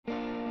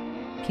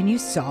Can you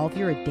solve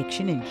your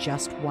addiction in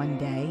just one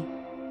day?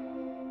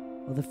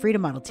 Well, the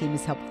Freedom Model team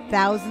has helped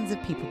thousands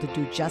of people to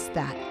do just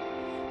that.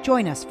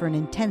 Join us for an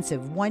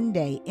intensive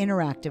one-day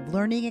interactive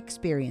learning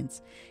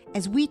experience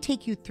as we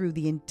take you through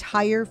the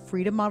entire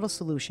Freedom Model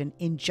solution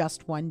in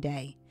just one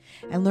day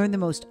and learn the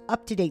most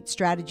up-to-date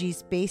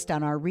strategies based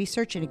on our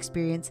research and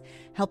experience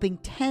helping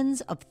tens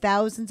of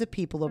thousands of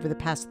people over the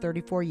past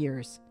 34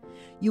 years.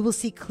 You will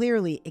see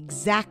clearly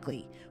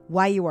exactly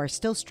why you are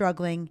still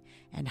struggling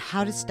and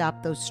how to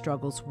stop those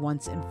struggles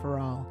once and for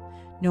all.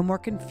 No more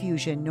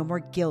confusion, no more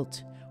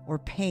guilt or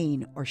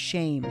pain or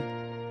shame.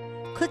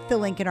 Click the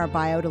link in our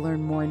bio to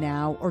learn more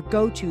now, or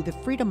go to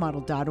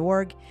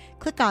thefreedommodel.org,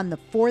 click on the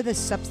For the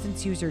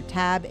Substance User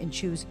tab and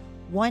choose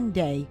One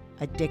Day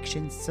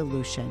Addiction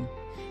Solution.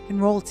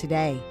 Enroll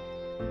today.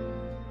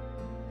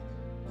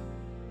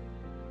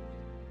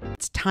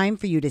 It's time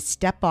for you to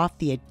step off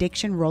the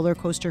addiction roller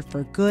coaster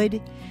for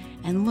good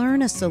and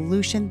learn a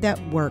solution that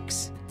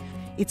works.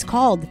 It's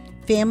called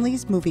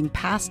Families Moving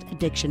Past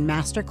Addiction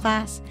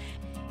Masterclass.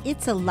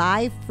 It's a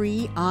live,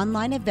 free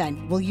online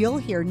event where you'll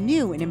hear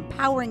new and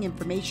empowering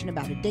information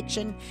about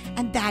addiction,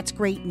 and that's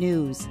great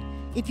news.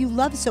 If you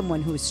love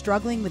someone who is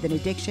struggling with an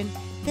addiction,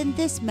 then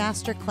this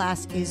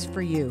masterclass is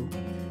for you.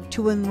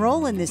 To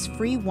enroll in this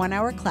free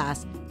one-hour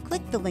class,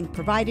 click the link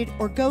provided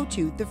or go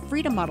to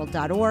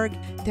thefreedommodel.org.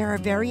 There are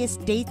various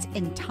dates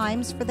and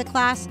times for the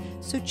class,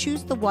 so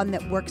choose the one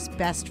that works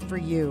best for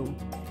you.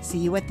 See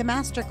you at the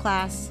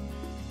masterclass.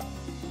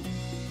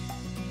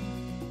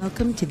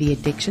 Welcome to the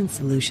Addiction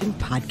Solution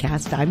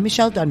Podcast. I'm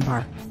Michelle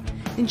Dunbar.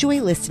 Enjoy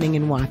listening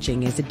and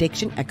watching as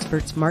addiction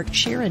experts Mark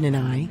Sheeran and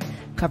I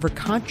cover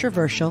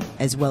controversial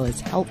as well as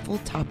helpful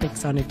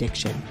topics on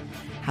addiction,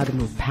 how to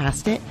move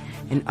past it,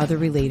 and other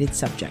related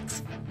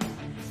subjects.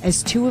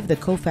 As two of the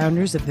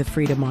co-founders of the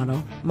Freedom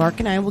Model, Mark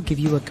and I will give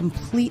you a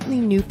completely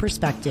new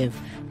perspective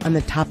on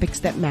the topics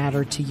that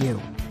matter to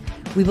you.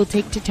 We will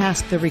take to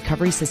task the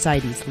Recovery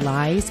Society's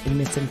lies and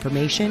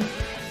misinformation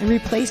and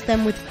replace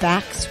them with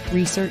facts,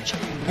 research,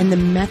 and the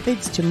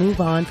methods to move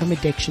on from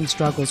addiction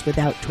struggles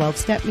without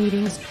 12-step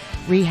meetings,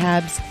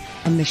 rehabs,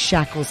 and the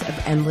shackles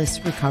of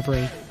endless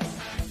recovery.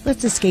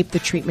 Let's escape the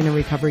treatment and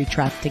recovery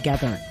trap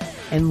together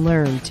and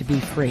learn to be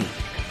free.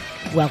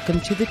 Welcome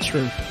to the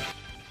truth.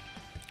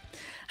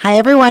 Hi,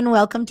 everyone.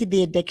 Welcome to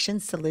the Addiction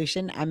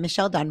Solution. I'm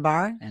Michelle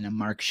Dunbar. And I'm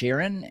Mark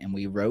Sheeran, and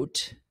we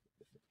wrote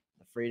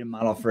the Freedom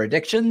Model for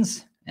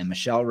Addictions, and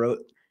Michelle wrote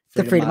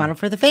the Freedom Model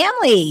for the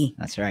Family.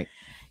 That's right.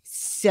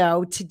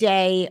 So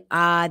today,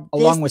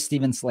 along with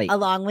Stephen Slate.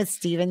 Along with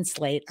Stephen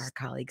Slate, our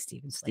colleague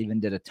Stephen Slate. Stephen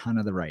did a ton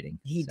of the writing.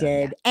 He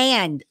did. Yeah.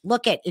 And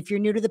look if you're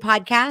new to the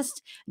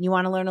podcast and you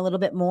want to learn a little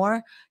bit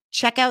more,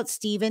 check out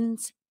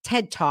Stephen's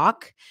TED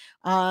Talk.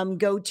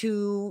 Go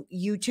to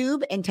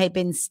YouTube and type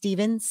in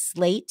Stephen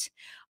Slate,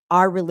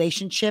 Our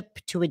Relationship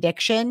to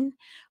Addiction,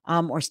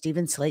 or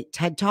Stephen Slate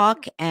TED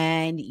Talk,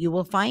 and you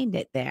will find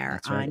it there.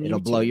 That's right. On It'll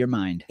YouTube. Blow your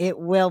mind. It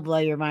will blow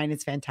your mind.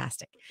 It's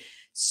fantastic.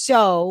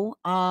 So,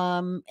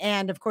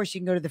 and of course you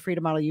can go to the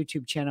Freedom Model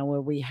YouTube channel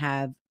where we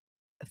have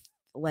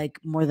like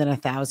more than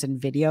 1,000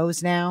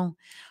 videos now.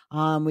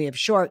 We have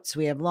shorts,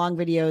 we have long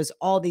videos.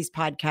 All these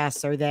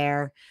podcasts are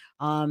there.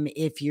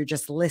 If you're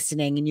just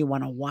listening and you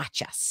want to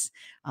watch us,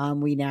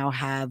 we now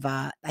have,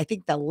 I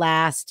think the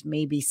last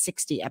maybe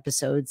 60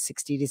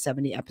 to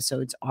 70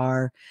 episodes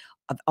are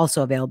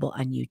also available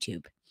on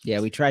YouTube.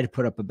 Yeah. We try to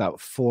put up about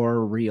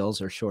 4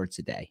 reels or shorts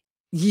a day.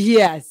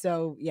 Yeah.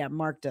 So yeah,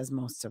 Mark does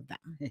most of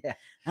them.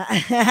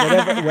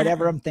 Yeah.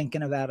 whatever I'm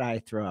thinking about, I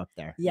throw up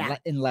there. Yeah.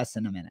 In less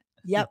than a minute.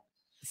 Yep.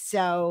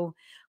 So,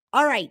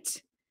 all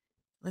right,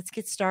 let's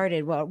get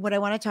started. Well, what I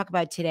want to talk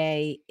about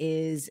today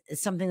is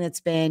something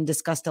that's been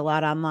discussed a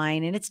lot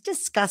online, and it's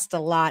discussed a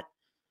lot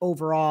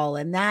overall.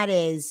 And that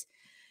is,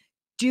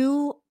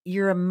 do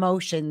your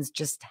emotions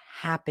just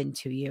happen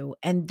to you?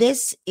 And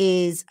this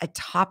is a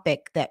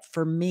topic that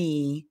for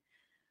me,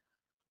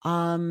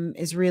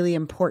 is really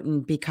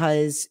important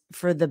because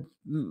for the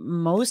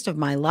most of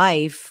my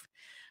life,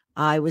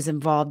 I was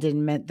involved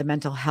in the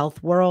mental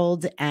health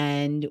world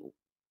and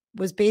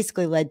was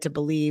basically led to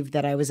believe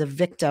that I was a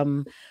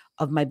victim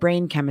of my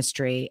brain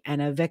chemistry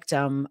and a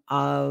victim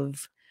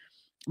of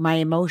my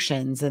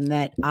emotions, and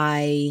that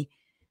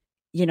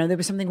there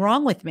was something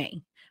wrong with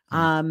me.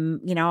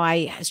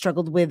 I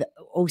struggled with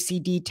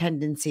OCD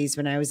tendencies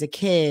when I was a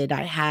kid.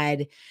 I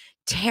had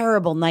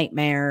terrible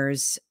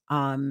nightmares,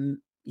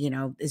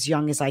 as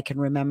young as I can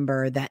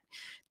remember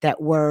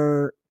that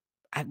were,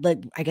 I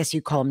guess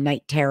you call them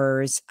night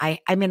terrors. I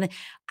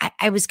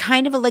was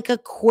kind of like a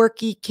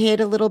quirky kid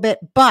a little bit,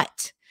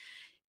 but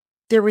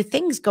there were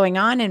things going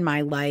on in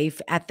my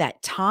life at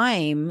that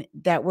time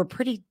that were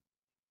pretty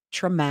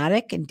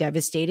traumatic and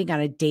devastating on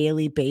a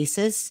daily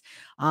basis.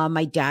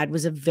 My dad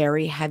was a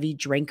very heavy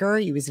drinker.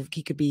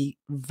 He could be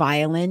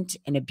violent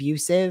and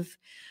abusive.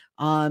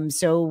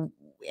 So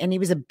and he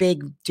was a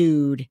big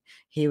dude.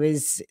 He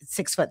was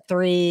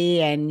 6'3"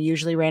 and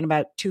usually ran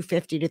about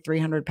 250 to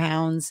 300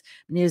 pounds.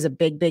 And he was a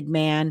big, big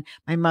man.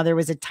 My mother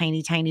was a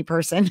tiny, tiny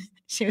person.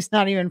 She was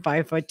not even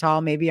 5 foot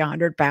tall, maybe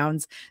 100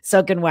 pounds,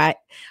 soaking wet.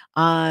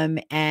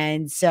 And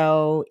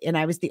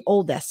I was the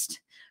oldest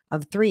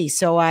of three.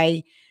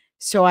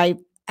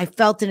 I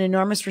felt an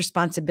enormous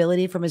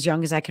responsibility from as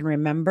young as I can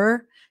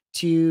remember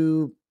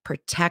to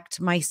protect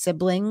my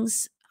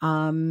siblings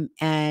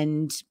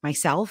and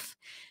myself.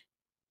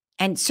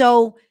 And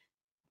so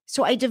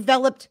I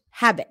developed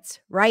habits,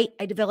 right?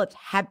 I developed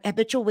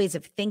habitual ways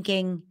of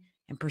thinking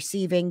and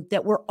perceiving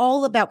that were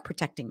all about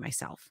protecting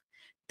myself.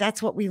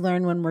 That's what we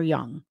learn when we're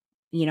young,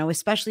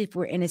 especially if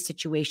we're in a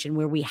situation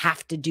where we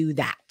have to do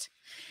that.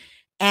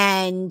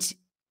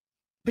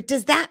 But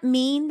does that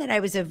mean that I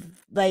was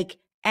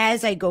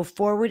as I go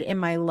forward in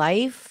my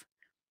life,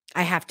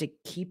 I have to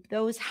keep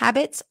those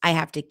habits? I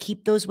have to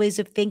keep those ways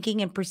of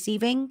thinking and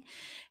perceiving.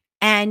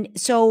 And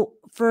so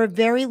for a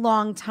very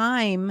long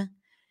time,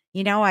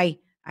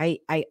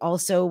 I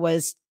also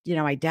was,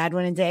 my dad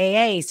went into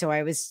AA. So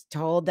I was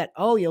told that,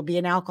 oh, you'll be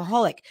an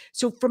alcoholic.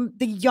 So from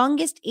the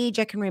youngest age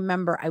I can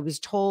remember, I was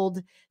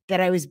told that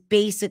I was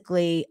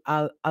basically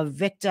a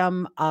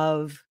victim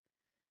of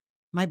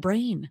my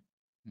brain.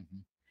 Mm-hmm.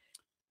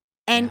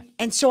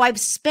 And so I've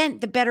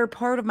spent the better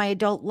part of my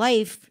adult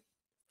life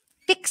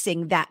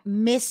fixing that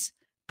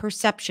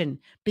misperception,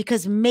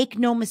 because make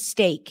no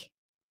mistake,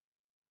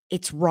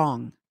 it's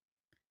wrong.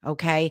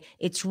 Okay.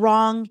 It's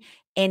wrong.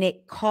 And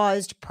it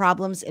caused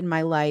problems in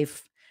my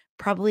life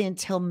probably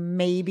until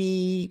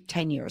maybe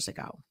 10 years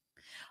ago.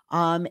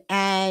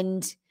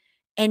 And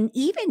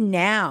even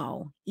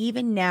now,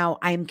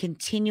 I'm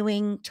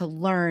continuing to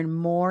learn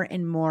more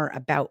and more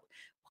about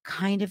what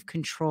kind of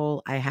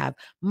control I have.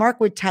 Mark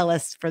would tell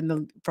us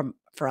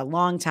for a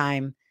long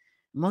time,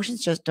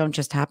 emotions don't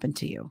just happen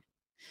to you.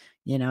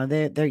 You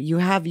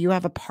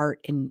have a part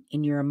in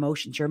your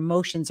emotions. Your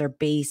emotions are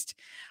based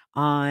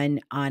on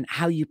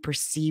how you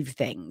perceive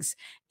things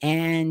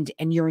and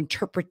your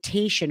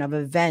interpretation of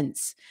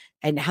events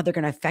and how they're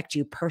going to affect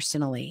you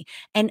personally.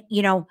 And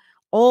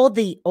all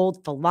the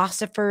old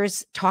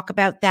philosophers talk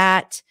about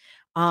that.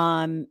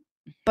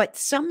 But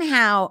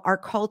somehow our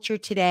culture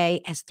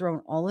today has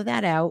thrown all of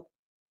that out.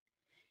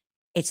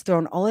 It's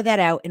thrown all of that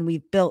out, and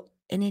we've built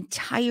an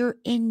entire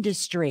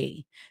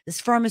industry,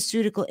 this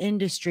pharmaceutical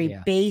industry,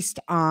 based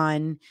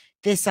on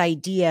this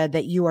idea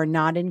that you are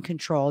not in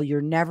control.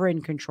 You're never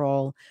in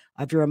control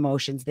of your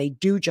emotions. They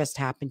do just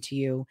happen to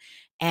you.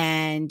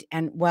 And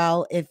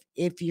well,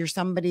 if you're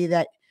somebody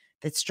that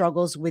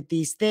struggles with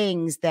these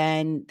things,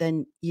 then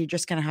you're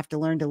just going to have to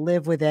learn to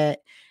live with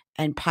it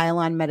and pile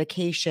on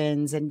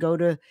medications and go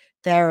to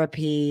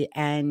therapy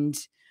and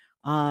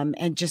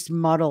just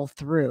muddle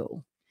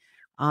through.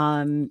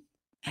 And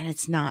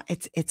it's not,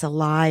 it's a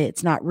lie.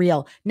 It's not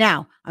real.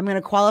 Now, I'm going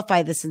to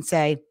qualify this and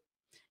say,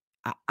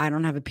 I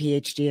don't have a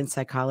PhD in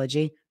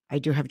psychology. I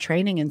do have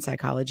training in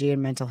psychology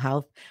and mental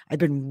health. I've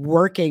been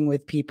working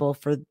with people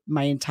for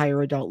my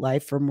entire adult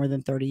life for more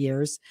than 30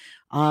 years.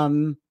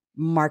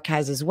 Mark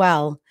has as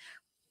well.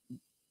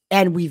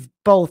 And we've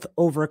both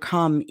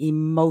overcome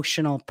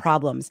emotional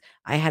problems.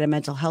 I had a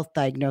mental health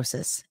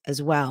diagnosis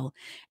as well.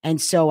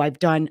 And so I've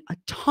done a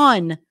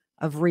ton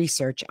of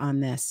research on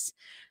this.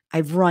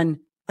 I've run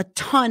a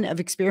ton of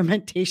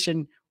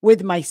experimentation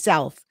with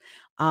myself.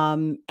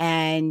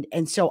 And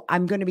so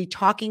I'm going to be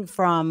talking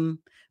from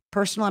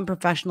personal and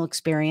professional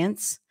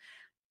experience,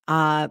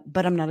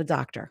 but I'm not a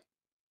doctor.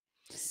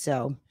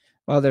 So,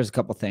 well, there's a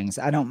couple things.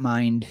 I don't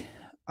mind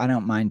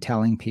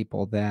telling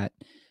people that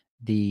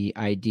the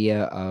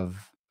idea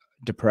of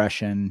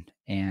depression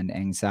and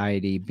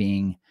anxiety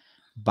being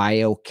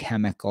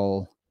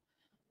biochemical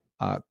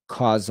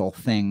causal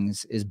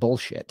things is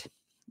bullshit.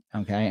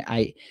 Okay.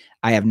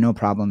 I have no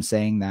problem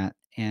saying that.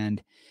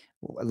 And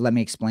let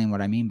me explain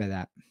what I mean by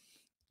that.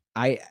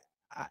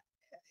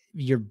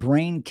 Your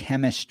brain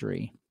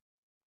chemistry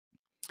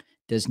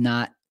does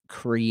not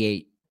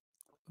create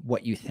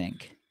what you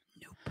think.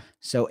 Nope.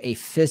 So a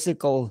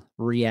physical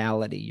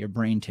reality, your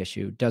brain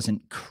tissue,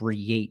 doesn't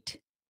create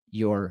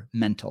your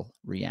mental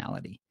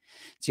reality.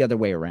 It's the other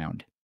way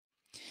around.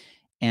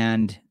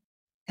 And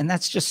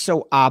that's just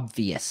so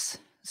obvious.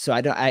 So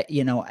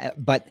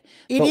but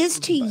it is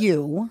to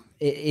you.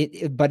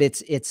 But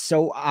it's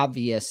so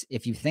obvious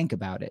if you think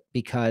about it,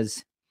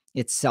 because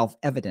it's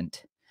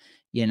self-evident.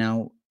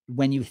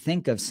 When you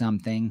think of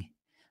something,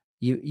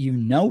 you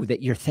know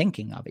that you're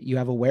thinking of it. You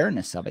have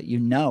awareness of it.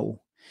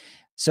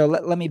 So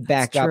let me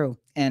back up. True.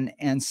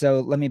 And so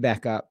let me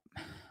back up.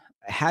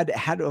 How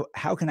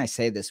can I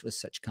say this with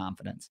such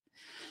confidence?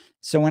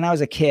 So when I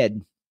was a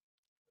kid,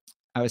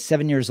 I was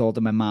 7 years old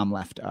and my mom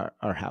left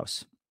our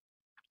house.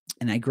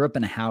 And I grew up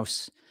in a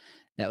house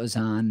that was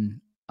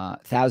on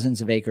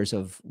thousands of acres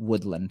of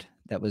woodland.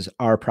 That was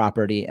our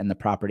property and the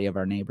property of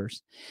our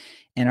neighbors.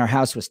 And our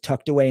house was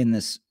tucked away in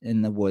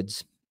the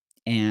woods.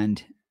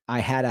 And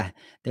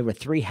there were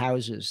three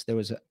houses. There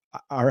was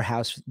our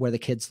house where the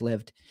kids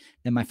lived.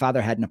 Then my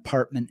father had an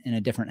apartment in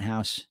a different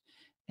house.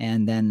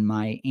 And then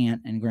my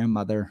aunt and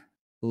grandmother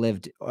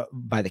lived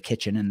by the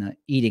kitchen and the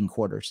eating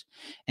quarters.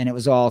 And it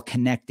was all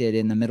connected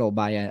in the middle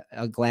by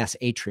a glass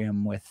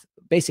atrium with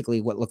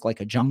basically what looked like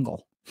a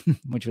jungle,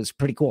 which was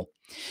pretty cool.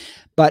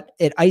 But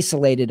it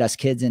isolated us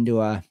kids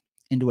into a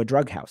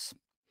drug house.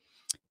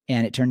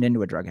 And it turned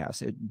into a drug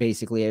house. It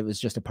was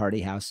just a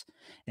party house,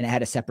 and it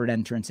had a separate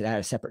entrance. It had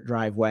a separate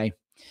driveway.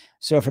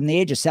 So from the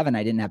age of 7,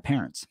 I didn't have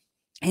parents.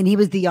 And he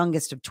was the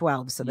youngest of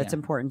 12. So that's Yeah.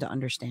 important to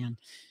understand.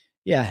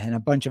 Yeah. And a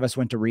bunch of us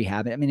went to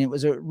rehab. I mean, it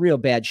was a real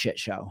bad shit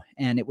show,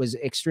 and it was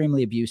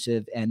extremely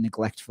abusive and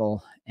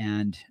neglectful.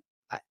 And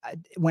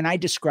when I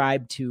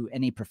describe to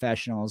any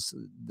professionals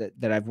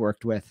that I've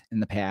worked with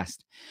in the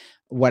past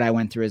what I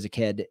went through as a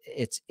kid,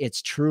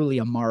 it's truly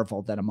a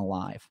marvel that I'm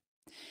alive.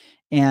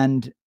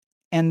 And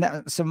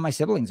some of my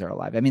siblings are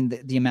alive. I mean,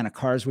 the amount of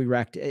cars we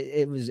wrecked,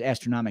 it was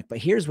astronomical. But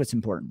here's what's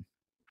important.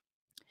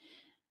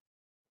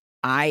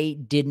 I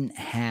didn't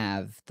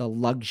have the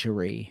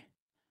luxury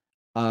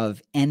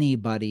of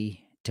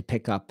anybody to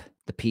pick up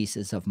the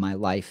pieces of my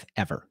life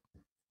ever.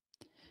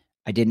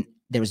 There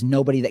was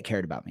nobody that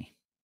cared about me.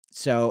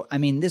 So, I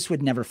mean, this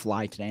would never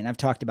fly today. And I've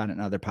talked about it in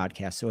other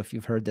podcasts. So if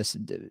you've heard this,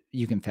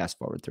 you can fast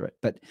forward through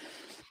it.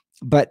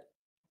 But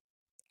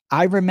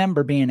I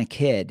remember being a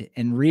kid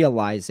and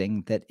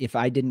realizing that if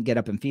I didn't get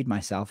up and feed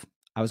myself,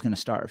 I was going to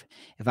starve.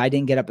 If I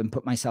didn't get up and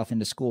put myself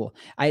into school,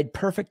 I had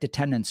perfect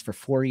attendance for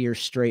 4 years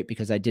straight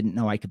because I didn't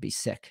know I could be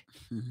sick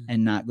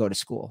and not go to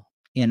school.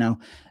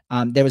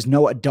 There was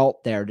no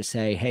adult there to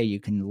say, hey, you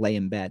can lay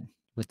in bed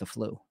with the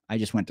flu. I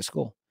just went to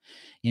school,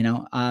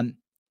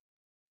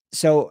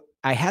 So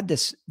I had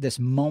this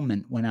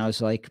moment when I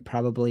was like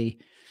probably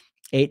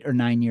 8 or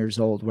 9 years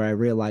old where I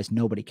realized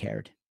nobody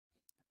cared.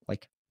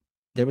 Like,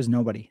 there was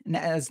nobody. And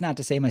that's not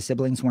to say my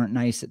siblings weren't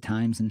nice at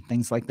times and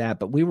things like that,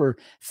 but we were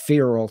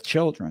feral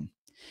children.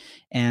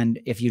 And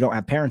if you don't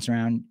have parents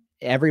around,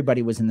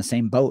 everybody was in the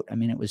same boat. I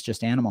mean, it was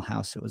just Animal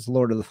House. It was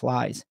Lord of the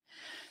Flies.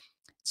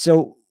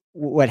 So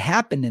what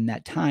happened in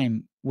that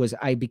time was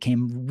I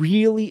became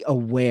really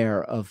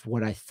aware of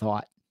what I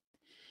thought,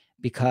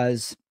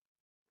 because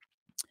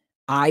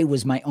I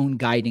was my own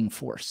guiding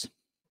force.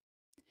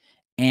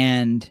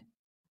 And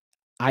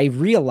I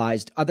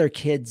realized other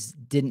kids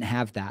didn't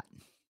have that.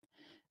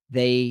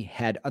 They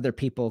had other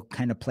people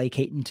kind of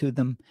placating to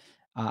them.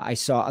 I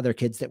saw other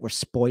kids that were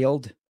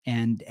spoiled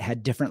and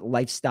had different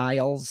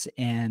lifestyles,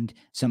 and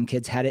some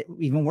kids had it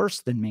even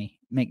worse than me,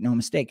 make no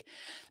mistake.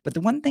 But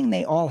the one thing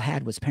they all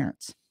had was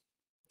parents.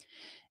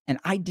 And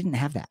I didn't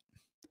have that.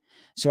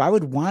 So I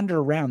would wander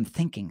around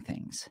thinking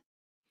things.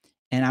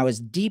 And I was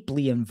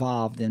deeply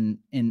involved in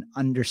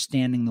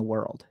understanding the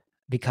world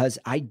because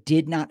I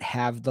did not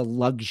have the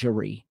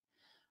luxury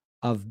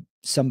of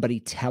somebody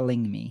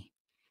telling me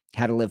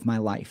how to live my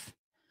life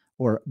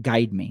or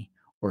guide me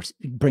or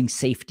bring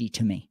safety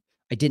to me.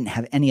 I didn't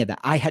have any of that.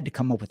 I had to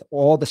come up with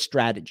all the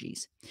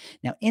strategies.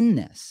 Now, in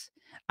this,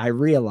 I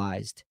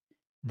realized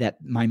that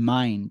my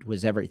mind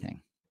was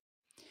everything.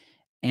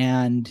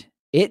 And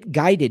it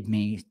guided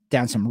me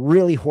down some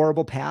really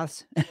horrible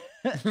paths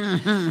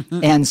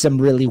and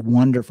some really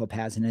wonderful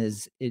paths.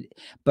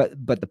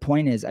 But the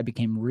point is, I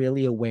became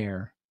really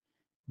aware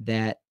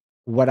that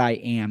what I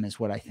am is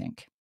what I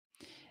think.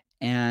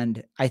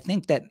 And I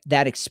think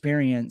that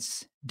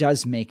experience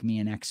does make me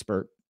an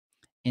expert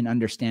in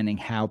understanding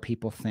how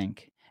people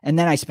think. And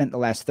then I spent the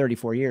last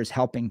 34 years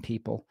helping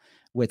people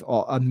with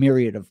a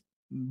myriad of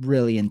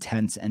really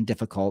intense and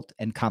difficult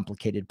and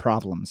complicated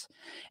problems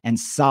and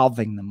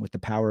solving them with the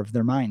power of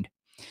their mind.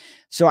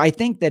 So I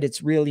think that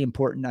it's really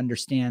important to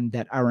understand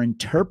that our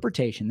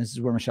interpretation, this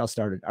is where Michelle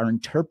started, our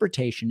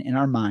interpretation in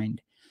our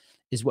mind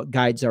is what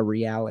guides our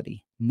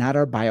reality, not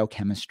our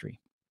biochemistry.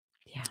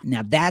 Yeah.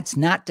 Now, that's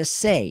not to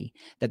say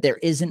that there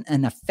isn't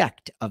an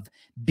effect of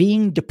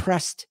being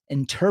depressed,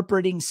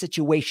 interpreting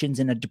situations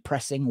in a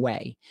depressing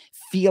way,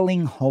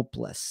 feeling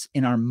hopeless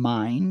in our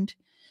mind,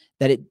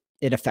 that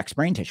it affects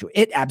brain tissue.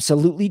 It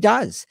absolutely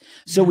does.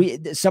 So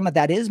some of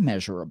that is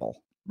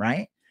measurable,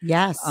 right?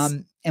 Yes.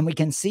 And we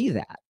can see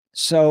that.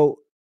 So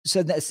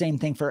the same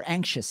thing for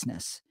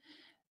anxiousness.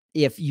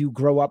 If you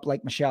grow up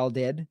like Michelle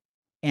did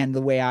and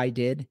the way I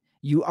did,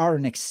 you are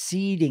an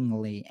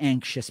exceedingly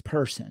anxious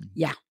person.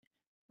 Yeah.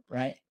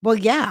 Right. Well,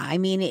 yeah. I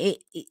mean,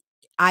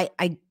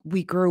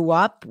 we grew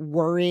up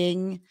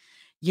worrying,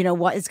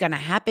 what is going to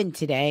happen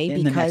today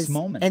in the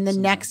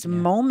next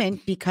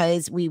moment,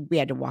 because we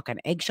had to walk on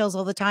eggshells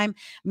all the time.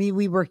 I mean,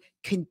 we were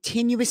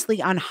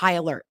continuously on high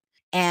alert.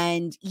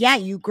 And yeah,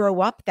 you grow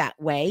up that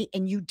way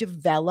and you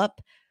develop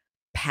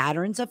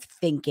patterns of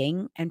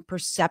thinking and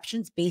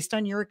perceptions based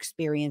on your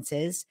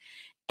experiences.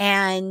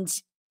 And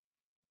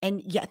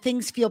yeah,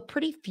 things feel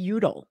pretty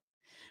futile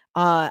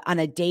on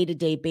a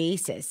day-to-day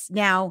basis.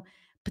 Now,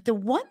 but the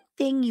one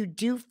thing you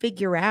do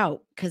figure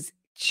out, because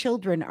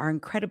children are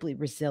incredibly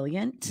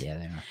resilient. Yeah,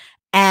 they are.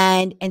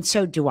 And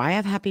so do I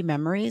have happy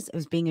memories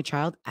of being a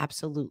child?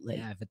 Absolutely.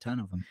 Yeah, I have a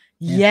ton of them.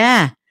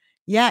 Yeah.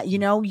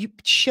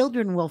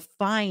 Children will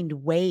find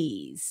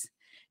ways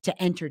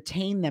to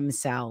entertain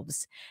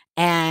themselves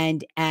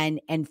and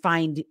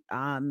find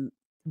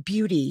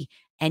beauty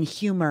and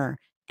humor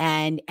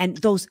and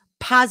those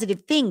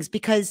positive things,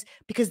 because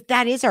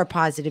that is our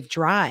positive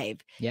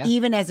drive, Yeah.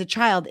 even as a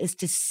child, is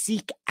to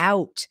seek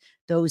out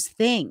those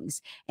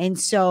things. And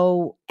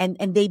so and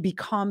they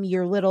become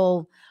your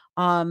little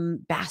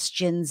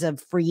bastions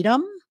of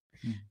freedom.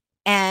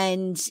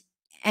 Mm.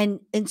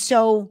 And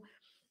so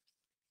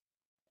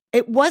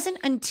it wasn't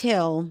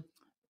until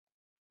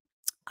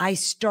I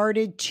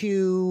started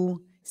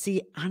to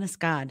see, honest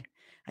God,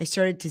 I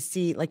started to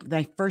see, like,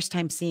 my first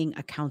time seeing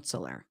a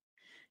counselor.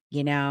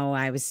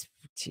 I was,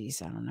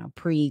 geez, I don't know,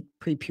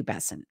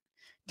 prepubescent,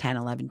 10,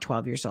 11,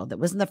 12 years old. That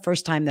wasn't the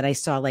first time that I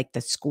saw like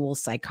the school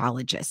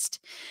psychologist,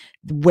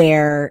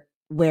 which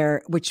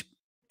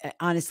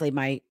honestly,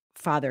 my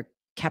father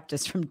kept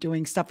us from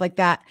doing stuff like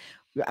that.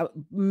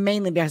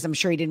 Mainly because I'm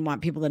sure he didn't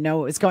want people to know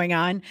what was going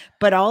on,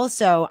 but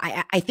also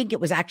I think it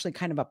was actually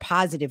kind of a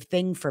positive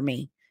thing for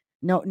me.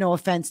 No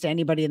offense to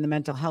anybody in the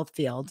mental health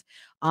field,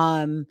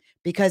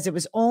 because it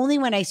was only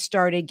when I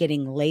started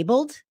getting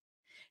labeled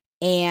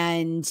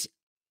and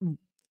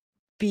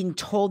being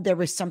told there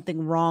was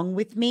something wrong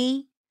with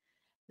me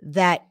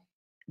that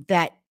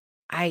that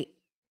I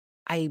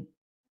I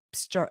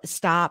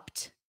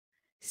stopped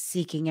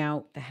seeking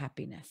out the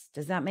happiness.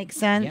 Does that make Yeah,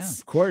 sense?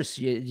 of course.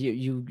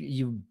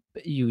 You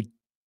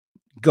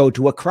go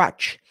to a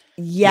crutch.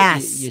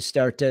 Yes. You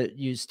start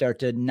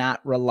to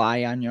not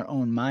rely on your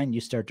own mind.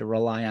 You start to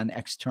rely on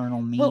external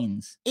Well,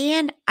 means.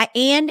 and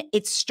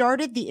it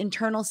started the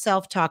internal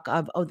self-talk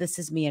of, "Oh, this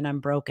is me and I'm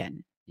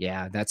broken."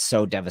 Yeah, that's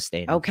so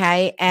devastating.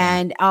 Okay. Yeah,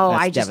 And oh,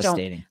 that's I just don't,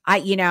 devastating.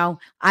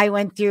 I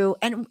went through,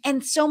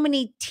 and so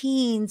many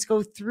teens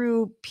go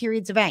through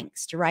periods of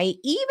angst, right?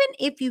 Even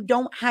if you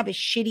don't have a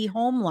shitty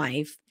home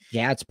life,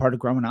 Yeah, it's part of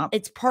growing up.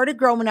 it's part of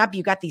growing up.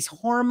 You got these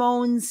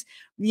hormones,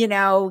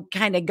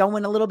 kind of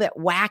going a little bit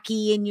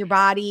wacky in your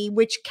body,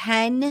 which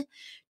can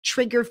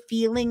trigger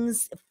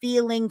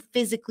feeling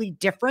physically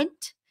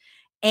different.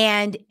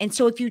 And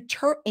so if you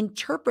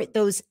interpret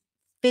those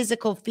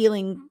physical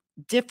feeling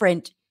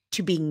different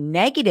to being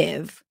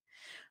negative,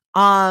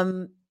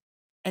 and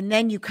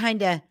then you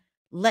kind of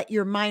let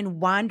your mind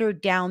wander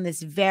down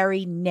this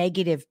very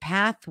negative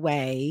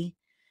pathway,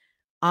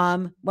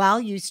 well,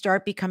 you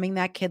start becoming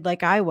that kid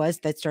like I was,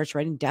 that starts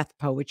writing death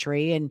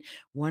poetry and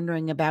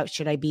wondering about,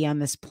 should I be on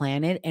this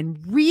planet, and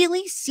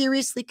really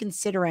seriously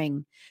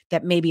considering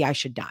that maybe I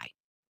should die.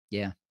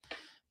 Yeah.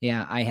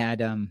 Yeah, I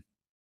had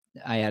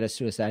a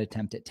suicide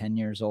attempt at 10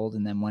 years old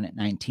and then one at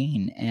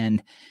 19,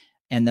 and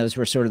those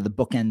were sort of the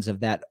bookends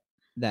of that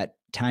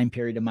time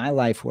period of my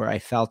life where I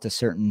felt a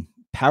certain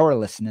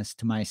powerlessness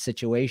to my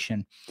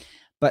situation.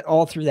 But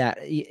all through that,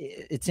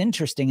 it's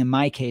interesting in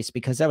my case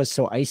because I was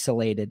so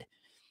isolated.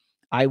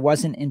 I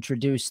wasn't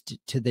introduced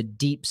to the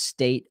deep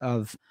state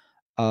of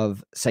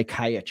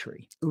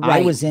psychiatry. I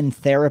Right. was in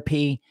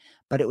therapy,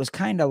 but it was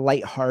kind of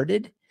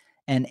lighthearted.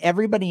 And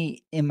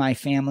everybody in my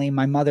family,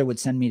 my mother would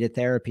send me to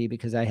therapy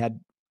because I had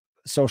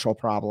social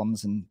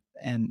problems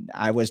and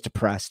I was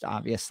depressed,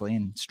 obviously,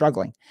 and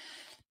struggling.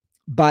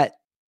 But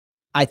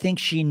I think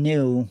she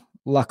knew,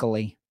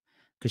 luckily,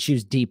 because she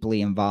was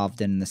deeply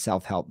involved in the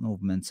self-help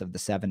movements of the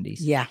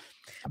 70s. Yeah.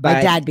 My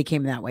But dad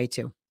became that way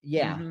too.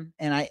 yeah, Mhm.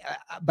 and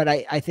but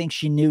I think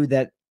she knew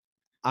that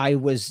I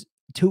was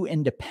too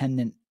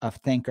independent a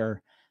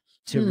thinker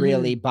to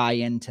really Mhm. buy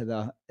into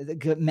the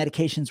good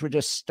medications were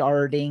just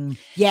starting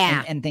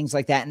Yeah. and things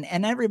like that.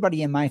 And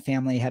everybody in my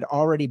family had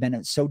already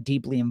been so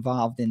deeply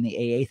involved in the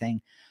AA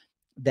thing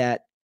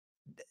that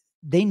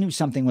they knew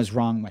something was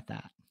wrong with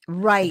that.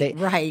 Right, They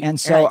right, and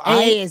so right.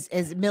 AA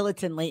is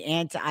militantly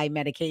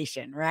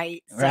anti-medication,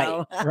 right? right,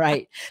 So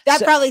right. that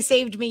So probably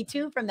saved me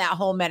too from that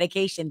whole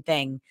medication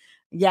thing.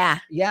 Yeah.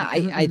 yeah,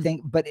 I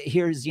think, but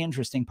here's the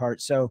interesting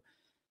part. So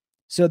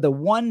the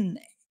one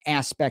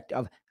aspect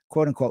of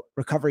quote unquote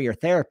recovery or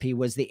therapy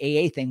was the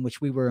AA thing, which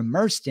we were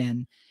immersed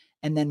in.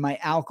 And then my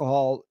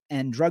alcohol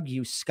and drug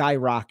use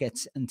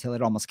skyrockets until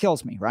it almost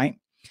kills me, right?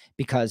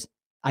 Because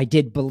I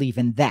did believe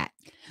in that.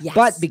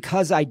 But Yes.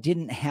 because I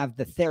didn't have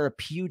the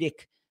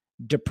therapeutic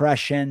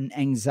depression,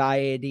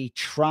 anxiety,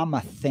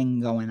 trauma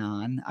thing going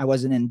on, I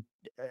wasn't in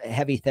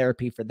heavy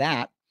therapy for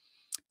that.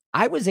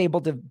 I was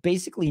able to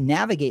basically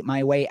navigate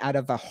my way out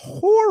of a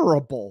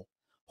horrible,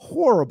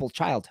 horrible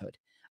childhood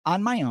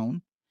on my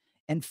own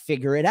and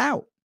figure it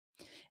out.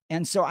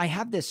 And so I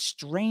have this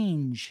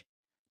strange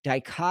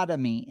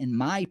dichotomy in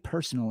my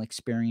personal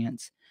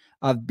experience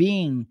of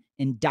being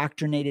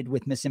indoctrinated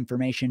with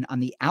misinformation on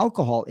the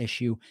alcohol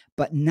issue,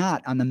 but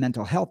not on the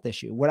mental health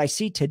issue. What I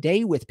see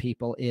today with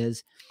people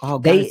is Oh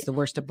God, they it's the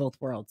worst of both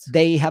worlds.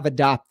 they have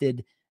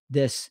adopted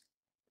this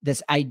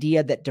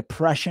idea that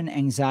depression,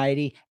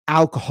 anxiety,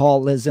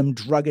 alcoholism,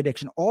 drug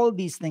addiction, all of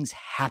these things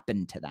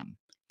happen to them.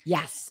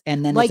 Yes.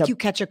 And then Like you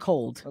catch a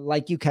cold.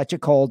 like you catch a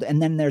cold,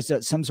 and then there's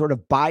some sort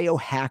of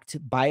biohacked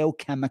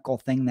biochemical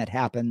thing that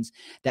happens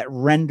that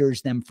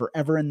renders them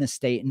forever in this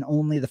state, and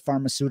only the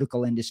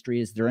pharmaceutical industry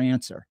is their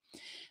answer.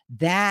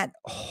 That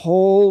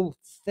whole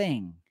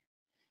thing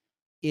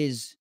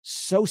is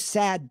so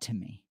sad to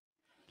me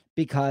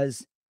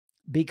because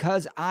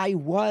I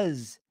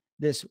was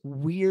this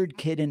weird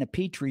kid in a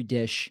petri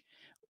dish,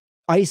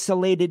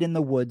 isolated in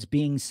the woods,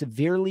 being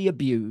severely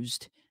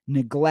abused,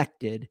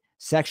 neglected,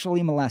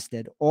 sexually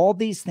molested. All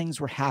these things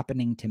were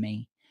happening to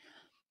me.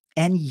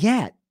 And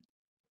yet,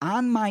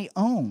 on my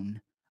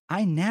own,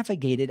 I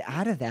navigated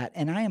out of that,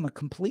 and I am a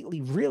completely,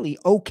 really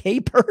okay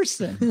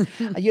person,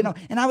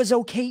 and I was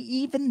okay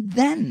even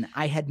then.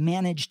 I had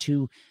managed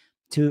to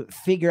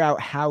figure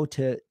out how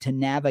to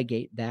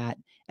navigate that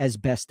as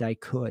best I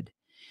could.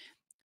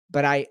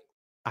 But I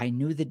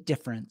knew the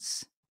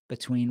difference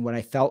between what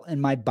I felt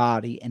in my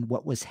body and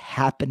what was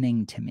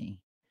happening to me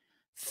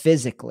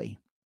physically,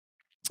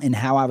 and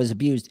how I was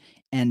abused,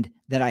 and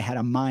that I had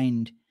a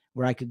mind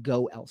where I could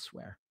go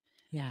elsewhere.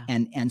 Yeah.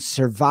 And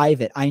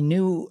survive it. I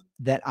knew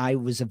that I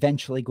was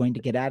eventually going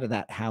to get out of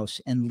that house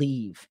and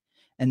leave.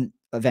 And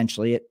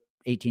eventually at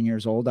 18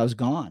 years old, I was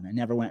gone.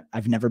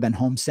 I've never been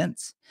home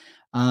since.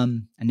 I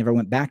never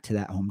went back to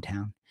that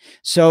hometown.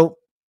 So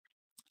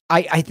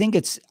I think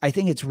it's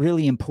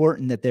really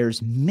important that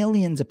there's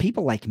millions of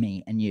people like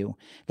me and you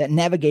that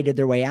navigated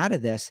their way out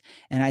of this.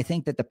 And I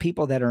think that the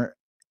people that are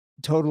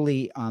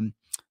totally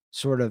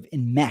sort of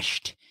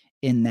enmeshed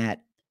in that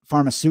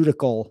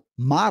pharmaceutical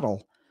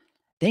model,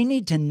 they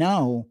need to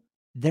know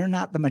they're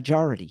not the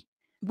majority.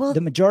 Well,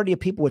 the majority of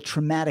people with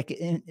traumatic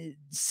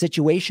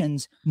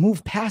situations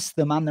move past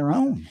them on their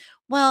own.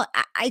 Well,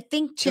 I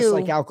think too, just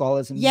like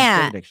alcoholism. Yeah,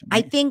 and drug addiction,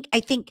 right? I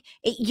think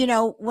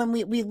when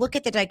we look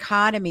at the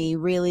dichotomy,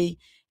 really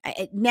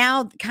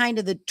now kind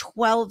of the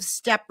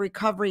 12-step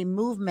recovery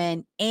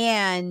movement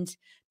and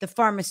the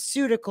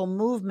pharmaceutical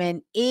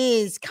movement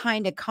is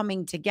kind of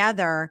coming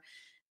together.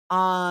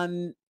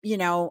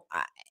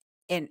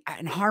 And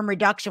harm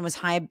reduction was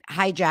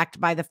hijacked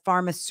by the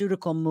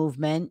pharmaceutical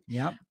movement.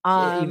 Yep.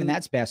 Even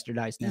that's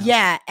bastardized now.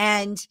 Yeah.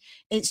 And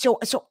so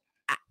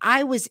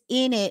I was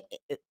in it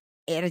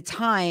at a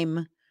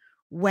time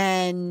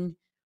when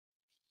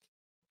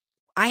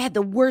I had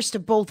the worst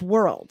of both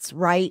worlds,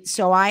 right?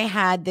 So I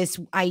had this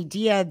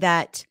idea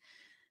that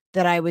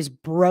I was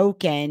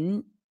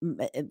broken,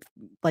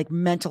 like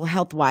mental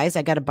health wise.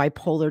 I got a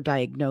bipolar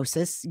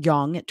diagnosis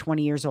young at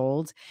 20 years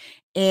old.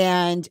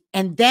 And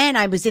then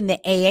I was in the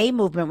AA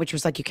movement, which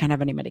was like, you can't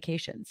have any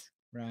medications.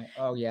 Right.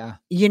 Oh yeah.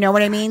 You know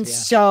what I mean? Yeah.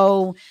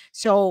 So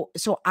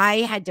I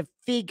had to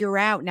figure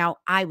out. Now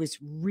I was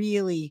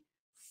really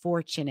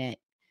fortunate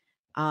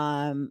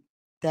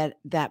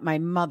that my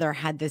mother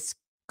had this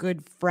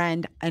good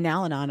friend in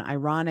Al-Anon,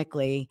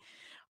 ironically,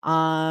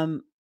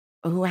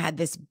 who had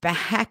this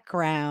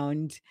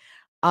background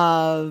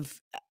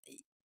of,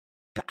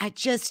 I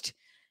just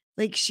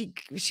like,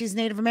 she's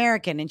Native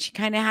American, and she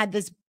kind of had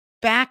this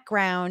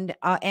background,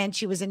 and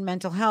she was in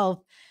mental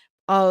health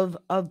of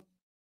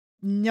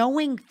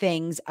knowing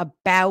things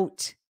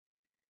about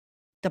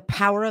the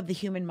power of the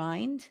human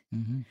mind,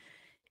 and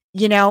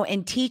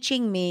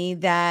teaching me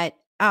that,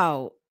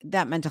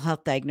 that mental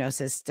health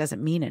diagnosis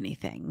doesn't mean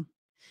anything.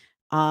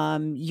 So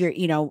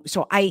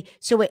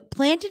it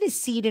planted a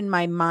seed in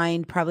my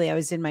mind. Probably I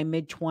was in my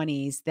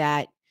mid-20s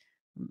that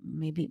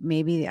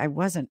maybe I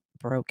wasn't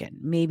broken.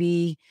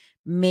 Maybe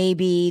my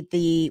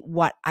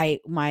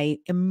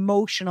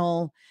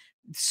emotional,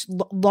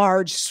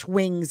 large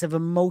swings of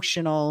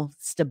emotional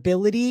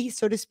stability,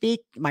 so to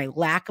speak, my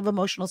lack of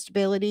emotional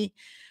stability,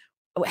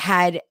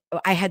 I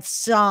had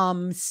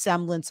some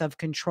semblance of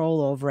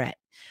control over it.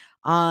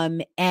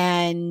 And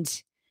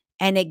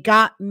it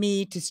got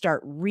me to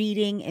start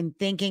reading and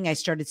thinking. I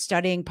started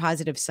studying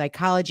positive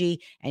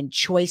psychology and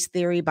choice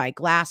theory by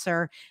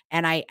Glasser.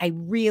 And I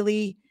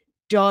really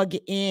dug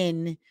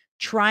in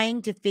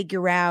trying to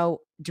figure out,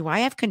 do I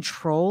have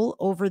control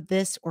over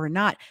this or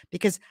not?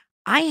 Because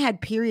I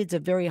had periods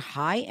of very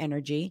high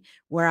energy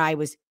where I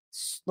was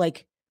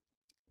like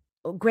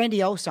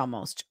grandiose,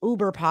 almost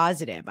uber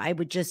positive. I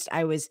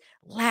was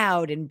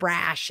loud and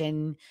brash,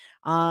 and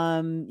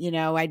I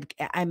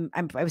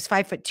was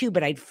 5'2",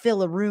 but I'd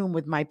fill a room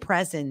with my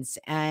presence,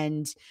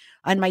 and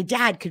my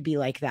dad could be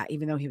like that,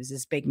 even though he was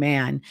this big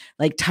man,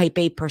 like type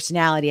A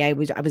personality. I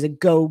was a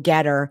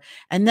go-getter.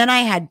 And then I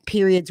had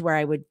periods where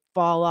I would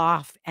fall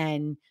off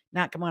and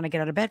not want to get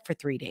out of bed for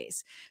 3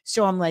 days.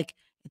 So I'm like,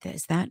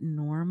 is that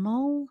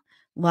normal?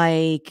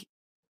 Like,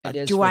 it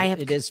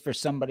is for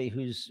somebody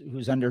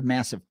who's under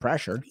massive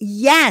pressure.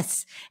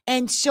 Yes.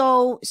 And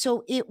so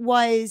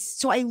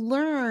I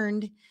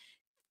learned,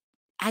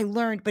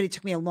 but it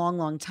took me a long,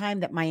 long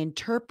time, that my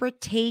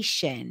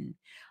interpretation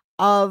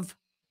of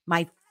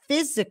my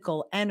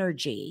physical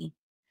energy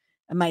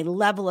and my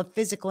level of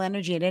physical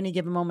energy at any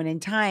given moment in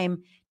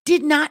time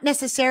did not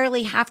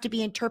necessarily have to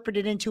be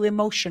interpreted into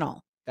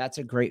emotional. That's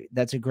a great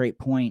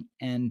point.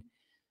 And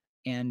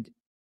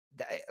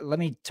let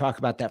me talk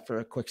about that for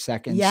a quick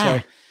second.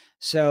 Yeah.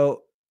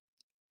 So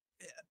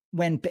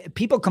when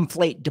people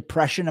conflate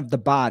depression of the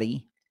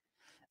body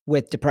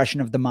with depression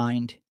of the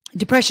mind,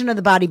 depression of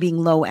the body being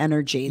low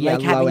energy,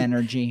 like low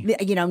energy,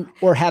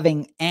 or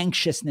having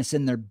anxiousness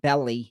in their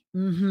belly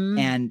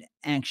and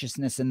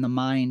anxiousness in the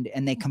mind,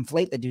 and they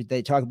conflate the two.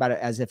 They talk about it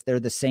as if they're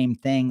the same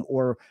thing,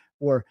 or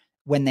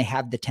when they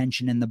have the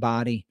tension in the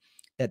body,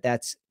 that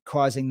that's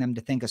causing them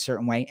to think a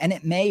certain way. And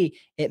it may,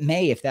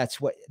 if that's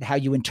how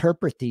you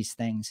interpret these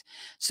things.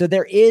 So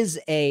there is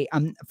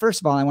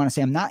first of all, I want to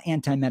say I'm not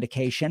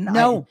anti-medication.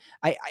 No.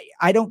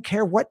 I don't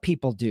care what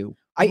people do.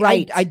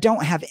 Right. I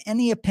don't have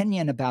any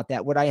opinion about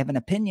that. What I have an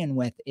opinion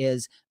with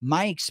is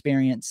my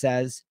experience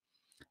says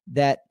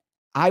that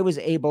I was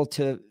able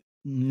to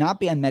not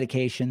be on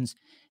medications,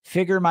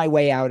 figure my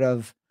way out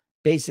of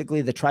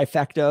basically the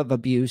trifecta of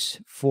abuse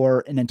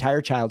for an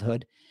entire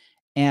childhood,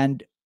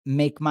 and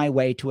make my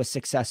way to a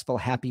successful,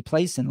 happy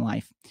place in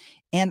life.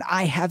 And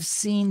I have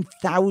seen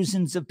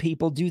thousands of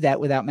people do that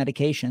without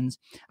medications.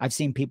 I've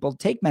seen people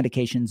take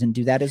medications and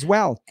do that as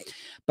well.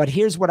 But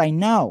here's what I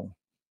know.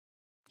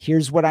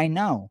 Here's what I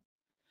know.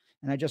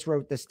 And I just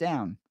wrote this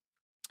down.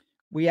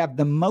 We have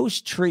the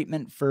most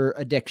treatment for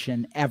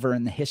addiction ever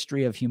in the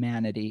history of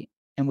humanity.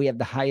 And we have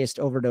the highest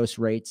overdose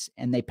rates,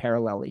 and they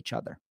parallel each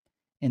other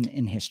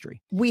in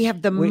history. We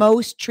have the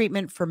most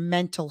treatment for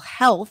mental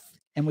health.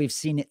 And we've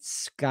seen it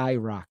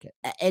skyrocket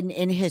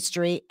in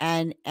history,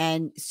 and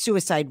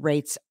suicide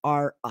rates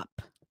are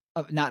up.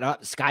 Not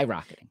up,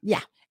 skyrocketing.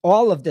 Yeah.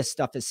 All of this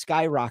stuff is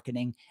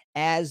skyrocketing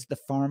as the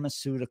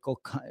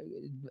pharmaceutical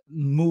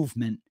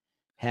movement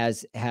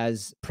has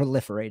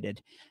proliferated.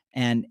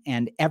 And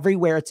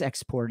everywhere it's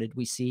exported,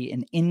 we see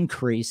an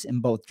increase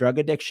in both drug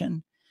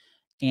addiction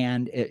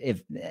and,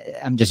 if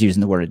I'm just using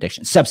the word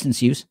addiction,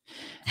 substance use,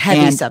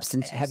 heavy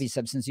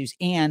substance use,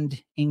 and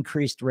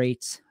increased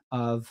rates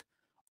of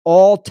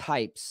all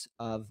types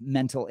of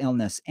mental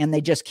illness. And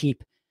they just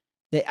keep,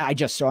 I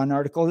just saw an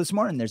article this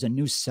morning. There's a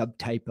new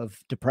subtype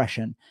of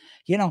depression,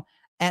 and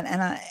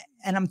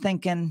I'm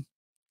thinking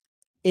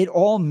it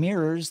all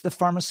mirrors the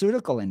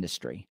pharmaceutical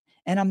industry.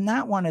 And I'm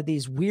not one of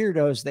these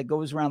weirdos that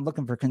goes around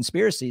looking for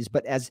conspiracies,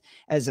 but as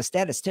a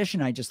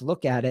statistician, I just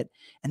look at it,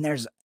 and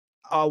there's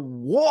a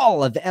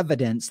wall of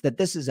evidence that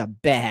this is a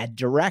bad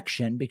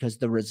direction because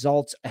the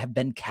results have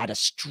been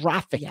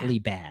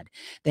catastrophically bad.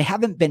 They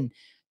haven't been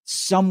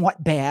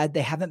somewhat bad.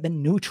 They haven't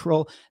been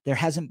neutral. There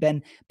hasn't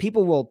been,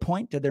 people will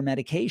point to their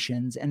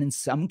medications. And in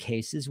some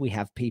cases, we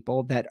have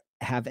people that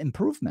have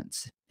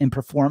improvements in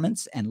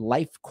performance and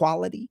life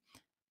quality.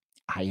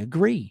 I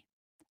agree.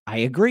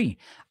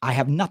 I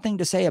have nothing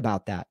to say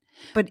about that.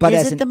 But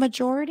is it the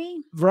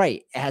majority?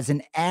 Right. As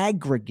an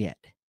aggregate,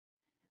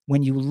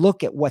 when you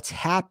look at what's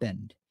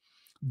happened,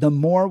 the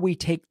more we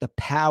take the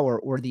power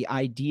or the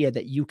idea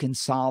that you can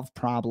solve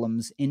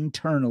problems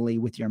internally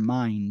with your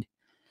mind,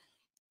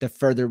 the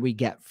further we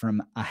get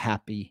from a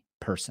happy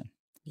person.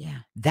 Yeah.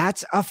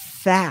 That's a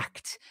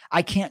fact.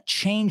 I can't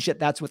change it.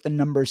 That's what the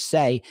numbers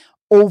say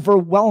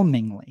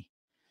overwhelmingly.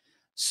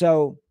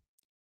 So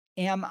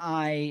am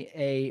I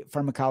a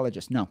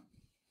pharmacologist?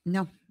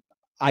 No.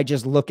 I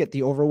just look at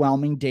the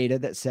overwhelming data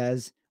that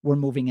says we're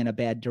moving in a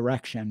bad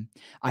direction.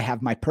 I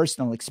have my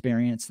personal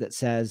experience that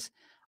says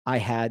I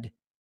had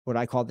what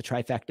I call the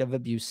trifecta of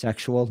abuse: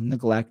 sexual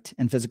neglect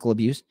and physical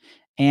abuse.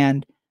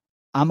 And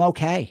I'm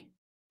okay.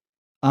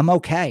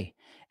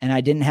 And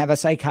I didn't have a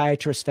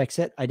psychiatrist fix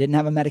it. I didn't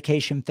have a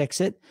medication fix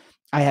it.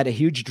 I had a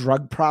huge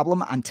drug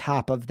problem on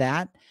top of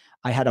that.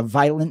 I had a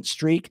violent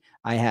streak.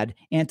 I had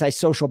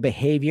antisocial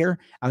behavior.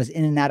 I was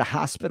in and out of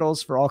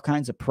hospitals for all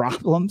kinds of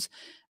problems.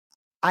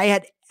 I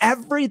had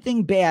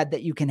everything bad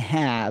that you can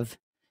have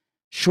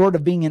short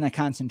of being in a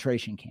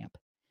concentration camp.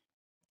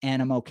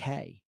 And I'm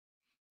okay.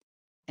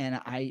 And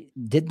I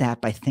did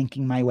that by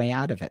thinking my way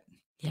out of it.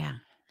 Yeah.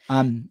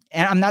 And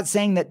I'm not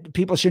saying that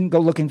people shouldn't go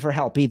looking for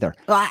help either.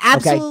 Well,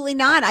 absolutely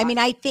not. I mean,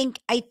 I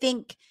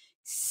think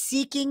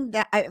seeking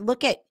that, I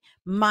look at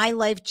my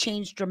life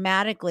changed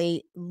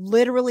dramatically,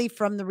 literally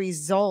from the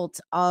result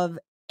of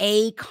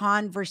a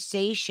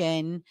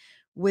conversation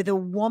with a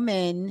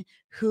woman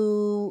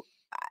who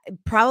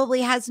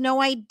probably has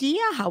no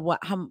idea how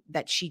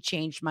that she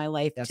changed my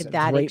life to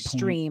that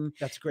extreme.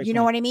 That's great. You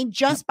know what I mean?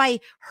 Just by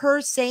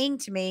her saying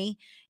to me,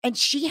 and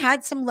she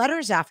had some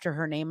letters after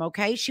her name.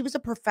 Okay. She was a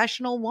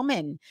professional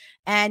woman.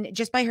 And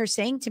just by her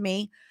saying to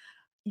me,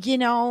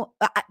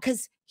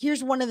 because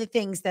here's one of the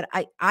things that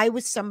I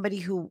was somebody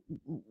who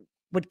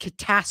would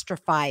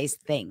catastrophize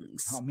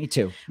things. Oh, me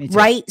too.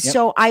 Right. Yep.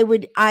 So I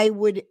would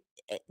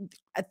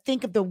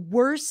think of the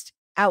worst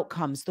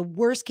outcomes, the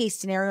worst case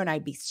scenario, and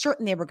I'd be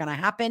certain they were going to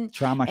happen.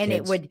 Trauma and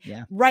kids. It would,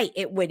 yeah. Right.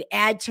 It would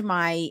add to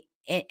my,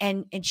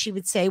 and she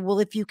would say, well,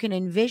 if you can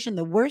envision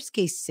the worst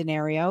case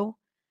scenario,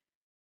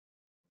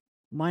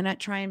 why not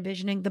try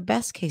envisioning the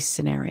best case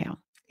scenario?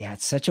 Yeah.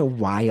 It's such a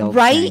wild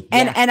right.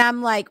 thing. And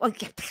I'm like, well,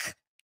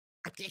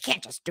 you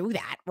can't just do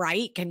that.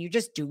 Right. Can you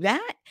just do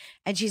that?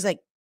 And she's like,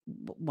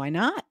 why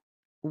not?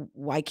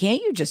 Why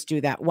can't you just do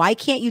that? Why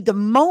can't you? The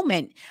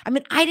moment, I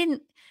mean,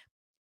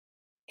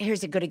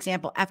 here's a good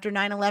example. After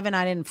 9/11,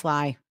 I didn't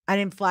fly. I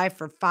didn't fly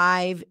for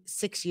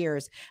 5-6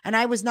 years. And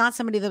I was not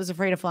somebody that was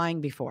afraid of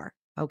flying before.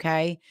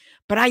 Okay.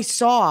 But I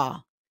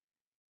saw,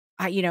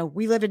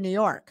 we live in New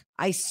York.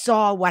 I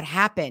saw what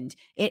happened.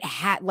 It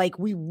had,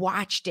 we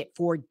watched it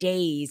for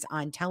days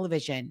on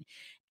television.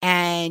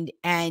 And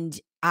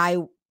I,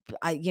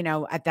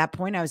 at that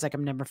point I was like,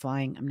 I'm never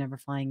flying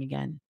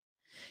again.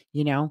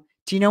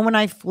 Do you know when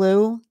I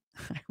flew?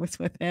 I was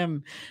with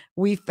him.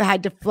 We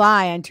had to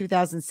fly in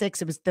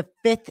 2006. It was the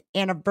 5th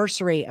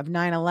anniversary of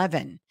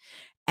 9/11.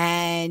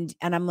 And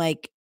I'm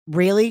like,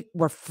 "Really?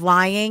 We're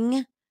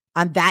flying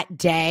on that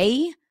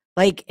day?"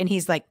 Like, and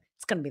he's like,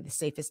 "It's going to be the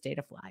safest day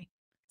to fly.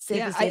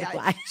 Yeah, Safest day to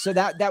fly." so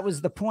that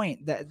was the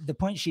point. That the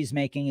point she's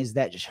making is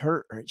that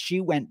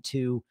she went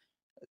to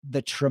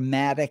the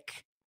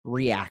traumatic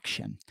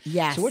reaction.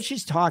 So what Yes.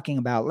 she's talking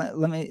about,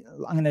 I'm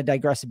going to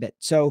digress a bit.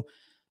 So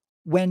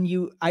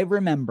I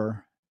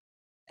remember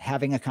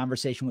having a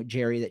conversation with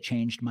Jerry that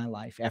changed my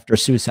life after a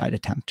suicide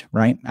attempt,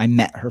 right? I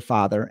met her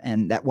father,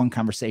 and that one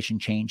conversation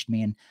changed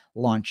me and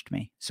launched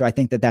me. So I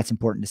think that that's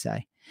important to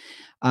say.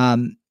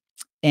 Um,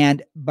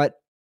 and, but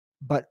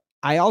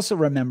I also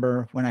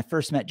remember when I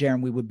first met Jerry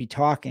and we would be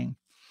talking,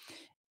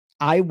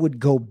 I would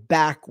go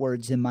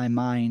backwards in my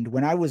mind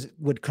when I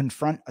would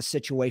confront a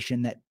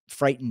situation that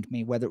frightened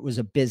me, whether it was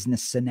a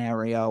business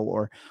scenario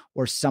or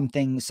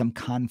something, some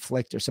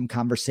conflict or some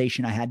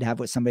conversation I had to have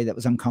with somebody that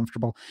was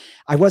uncomfortable.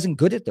 I wasn't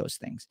good at those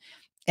things.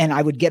 And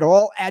I would get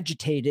all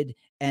agitated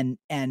and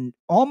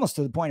almost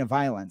to the point of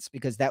violence,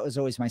 because that was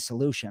always my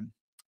solution.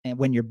 And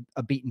when you're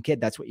a beaten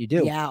kid, that's what you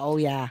do. Yeah. Oh,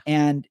 yeah.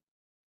 And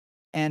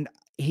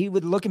he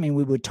would look at me,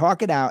 we would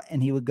talk it out,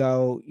 and he would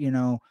go,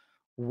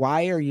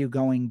 why are you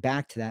going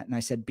back to that? And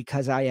I said,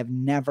 because I have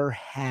never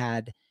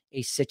had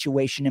a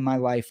situation in my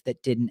life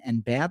that didn't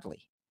end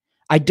badly.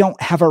 I don't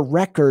have a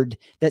record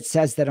that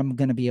says that I'm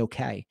going to be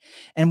okay.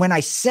 And when I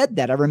said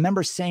that, I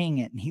remember saying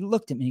it, and he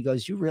looked at me, he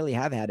goes, you really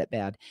have had it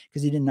bad,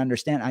 because he didn't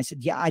understand. I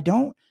said, yeah, I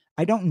don't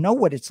know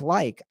what it's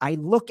like. I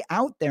look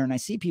out there and I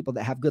see people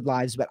that have good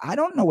lives, but I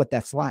don't know what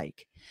that's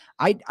like.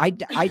 I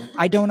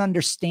don't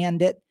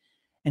understand it.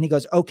 And he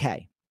goes,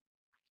 okay,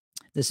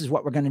 this is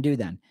what we're going to do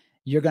then.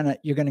 You're going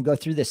to go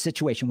through this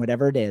situation,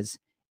 whatever it is.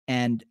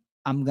 And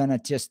I'm going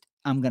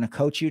to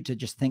coach you to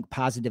just think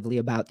positively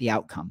about the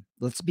outcome.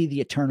 Let's be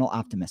the eternal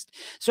optimist.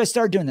 So I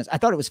started doing this. I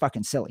thought it was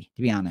fucking silly,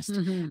 to be honest.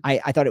 Mm-hmm.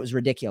 I thought it was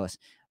ridiculous,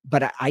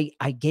 but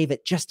I gave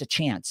it just a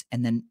chance.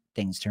 And then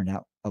things turned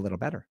out a little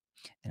better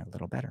and a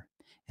little better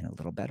and a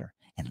little better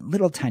and a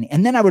little tiny.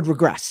 And then I would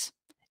regress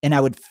and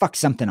I would fuck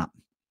something up.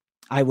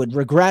 I would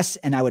regress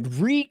and I would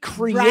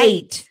recreate.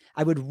 Right.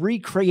 I would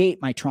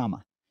recreate my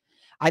trauma.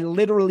 I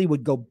literally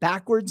would go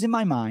backwards in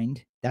my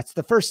mind. That's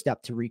the first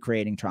step to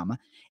recreating trauma.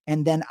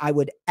 And then I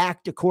would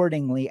act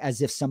accordingly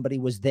as if somebody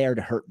was there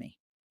to hurt me.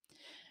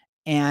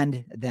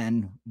 And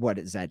then what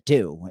does that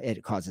do?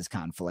 It causes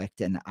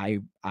conflict. And I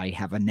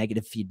have a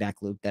negative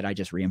feedback loop that I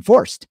just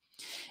reinforced.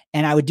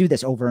 And I would do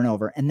this over and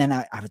over. And then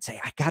I would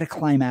say, I got to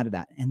climb out of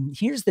that. And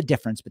here's the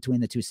difference between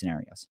the two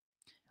scenarios.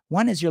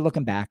 One is you're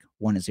looking back.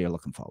 One is you're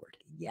looking forward.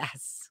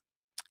 Yes.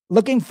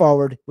 Looking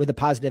forward with a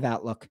positive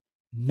outlook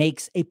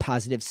makes a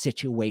positive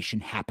situation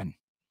happen.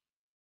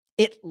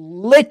 It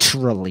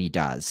literally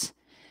does,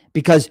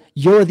 because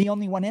you're the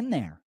only one in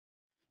there.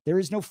 There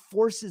is no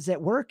forces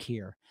at work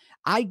here.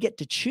 I get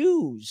to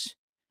choose.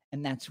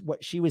 And that's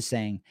what she was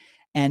saying.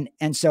 And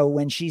so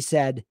when she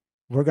said,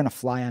 we're going to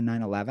fly on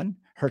 9/11,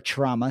 her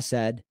trauma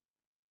said,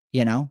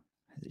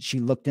 she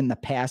looked in the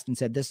past and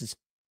said, this is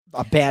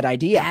a bad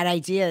idea. Bad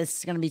idea. This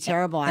is going to be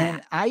terrible.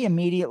 And I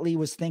immediately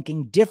was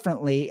thinking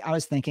differently. I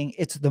was thinking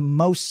it's the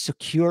most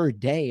secure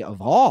day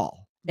of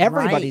all.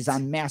 Everybody's Right.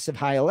 on massive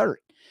high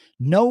alert.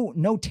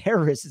 No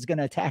terrorist is going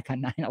to attack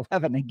on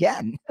 9/11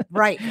 again.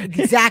 Right.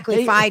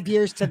 Exactly. 5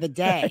 years to the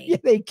day. Yeah,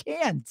 they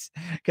can't,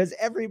 because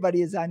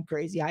everybody is on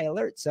crazy high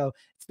alert. So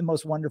it's the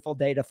most wonderful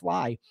day to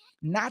fly.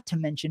 Not to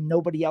mention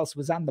nobody else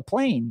was on the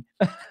plane.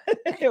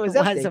 It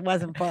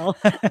wasn't full.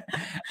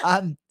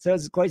 So it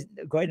was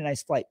quite a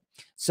nice flight.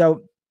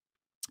 So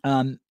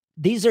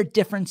these are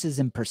differences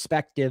in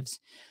perspectives.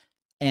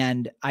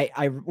 And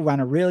I want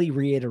to really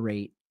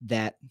reiterate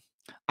that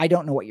I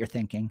don't know what you're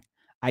thinking.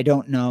 I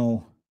don't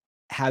know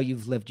how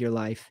you've lived your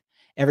life.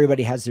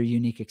 Everybody has their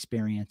unique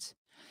experience.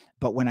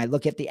 But when I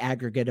look at the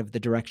aggregate of the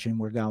direction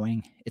we're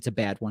going, it's a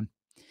bad one.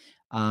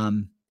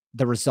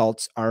 The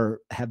results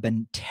have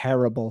been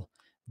terrible.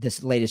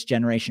 This latest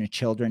generation of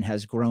children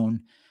has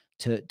grown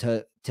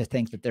to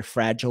think that they're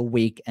fragile,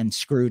 weak, and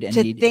screwed. And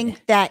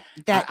think that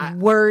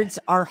words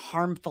are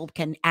harmful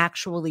can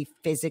actually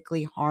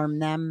physically harm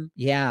them.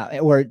 Yeah,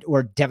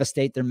 or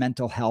devastate their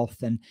mental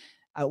health. And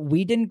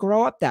we didn't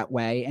grow up that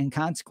way, and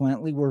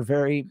consequently,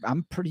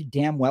 I'm pretty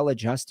damn well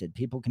adjusted.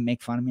 People can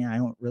make fun of me. I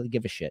don't really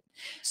give a shit.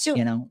 So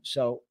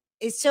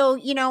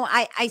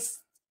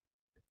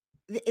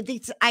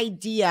this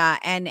idea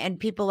and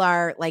people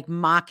are like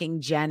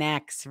mocking Gen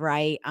X,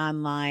 right,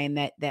 online,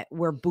 that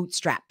we're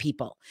bootstrap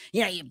people.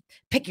 You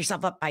pick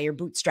yourself up by your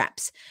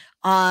bootstraps,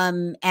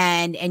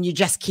 and you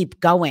just keep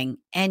going.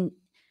 And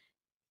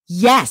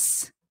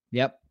yes,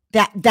 yep,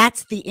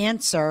 that's the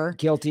answer.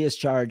 Guilty as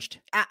charged.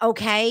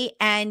 Okay,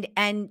 and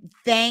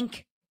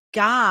thank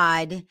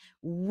God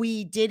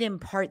we did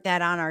impart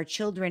that on our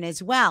children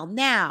as well.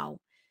 Now,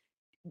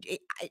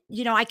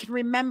 I can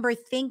remember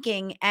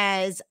thinking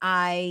as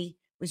I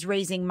was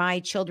raising my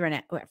children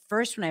at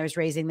first, when I was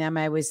raising them,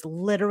 I was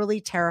literally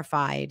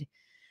terrified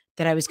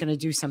that I was going to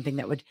do something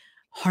that would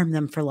harm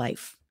them for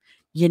life,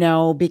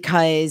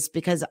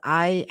 because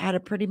I had a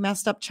pretty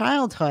messed up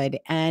childhood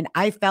and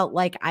I felt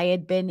like I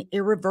had been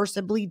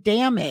irreversibly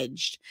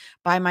damaged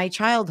by my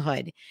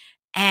childhood.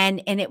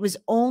 And it was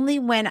only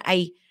when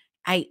I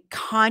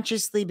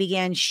consciously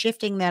began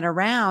shifting that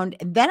around,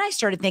 and then I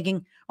started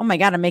thinking, "Oh my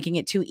God, I'm making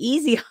it too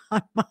easy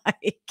on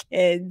my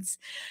kids,"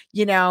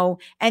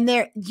 and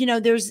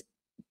there's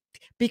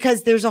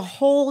because there's a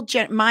whole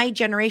my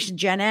generation,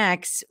 Gen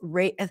X,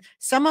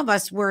 some of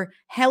us were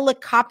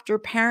helicopter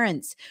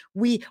parents.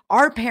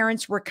 Our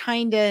parents were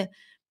kind of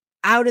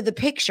out of the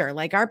picture.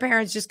 Like our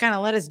parents just kind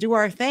of let us do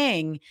our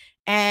thing.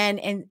 And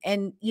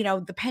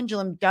the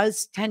pendulum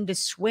does tend to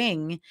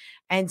swing.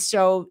 And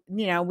so,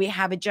 we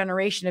have a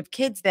generation of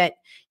kids that,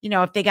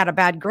 if they got a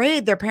bad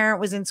grade, their parent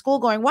was in school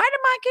going, "Why did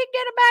my kid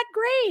get a bad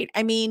grade?"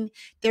 I mean,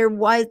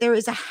 there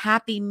is a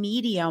happy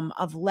medium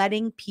of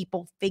letting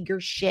people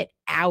figure shit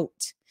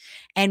out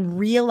and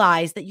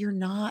realize that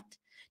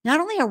not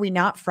only are we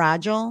not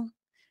fragile,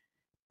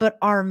 but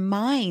our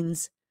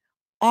minds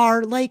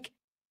are like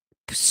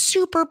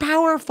super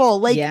powerful.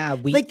 Like, Yeah,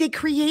 like they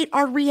create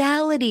our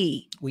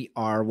reality. we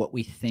are what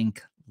we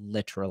think,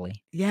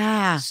 literally.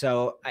 Yeah.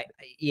 So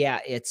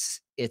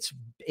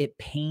it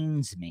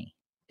pains me.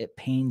 It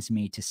pains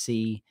me to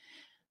see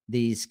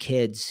these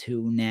kids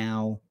who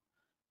now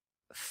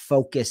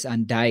focus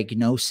on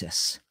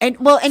diagnosis. And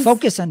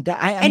Focus on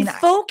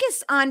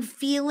focus on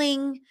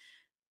feeling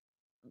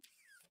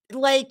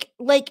like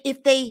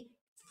if they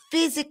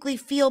physically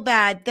feel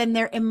bad, then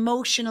they're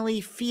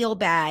emotionally feel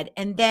bad.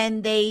 And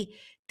then they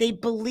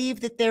believe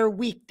that they're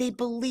weak. They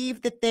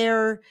believe that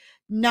they're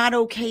not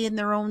okay in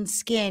their own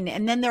skin.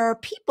 And then there are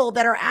people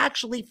that are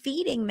actually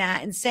feeding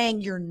that and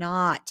saying you're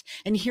not.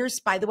 And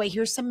by the way,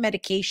 here's some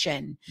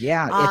medication.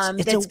 Yeah,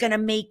 that's going to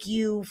make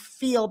you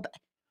feel,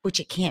 which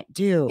it can't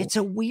do. It's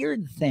a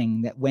weird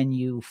thing that when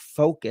you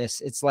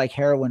focus, it's like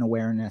heroin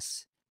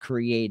awareness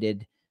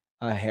created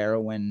a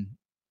heroin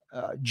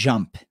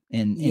jump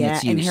in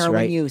its use, and heroin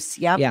right? use.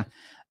 Yep. Yeah.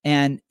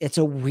 And it's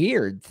a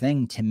weird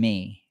thing to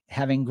me,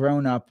 having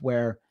grown up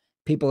where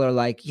people are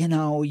like,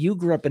 you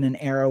grew up in an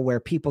era where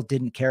people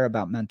didn't care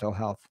about mental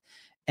health.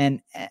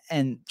 And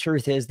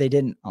truth is they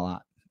didn't a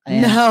lot.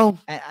 No.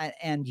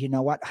 And you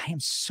know what? I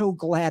am so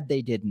glad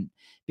they didn't,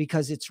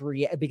 because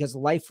because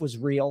life was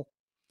real.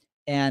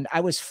 And I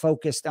was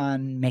focused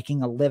on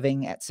making a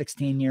living at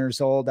 16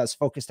 years old. I was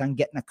focused on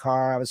getting a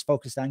car. I was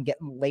focused on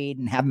getting laid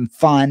and having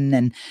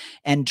fun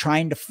and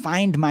trying to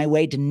find my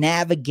way to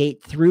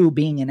navigate through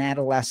being an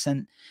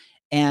adolescent.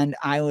 And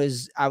I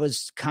was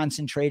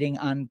concentrating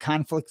on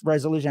conflict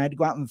resolution. I had to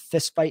go out and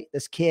fist fight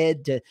this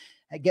kid to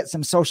get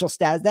some social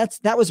status.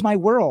 That was my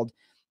world.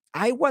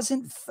 There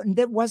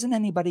wasn't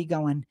anybody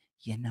going,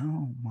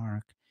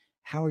 Mark,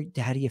 how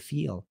do you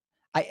feel?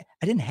 I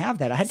didn't have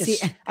that. I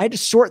had to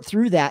sort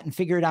through that and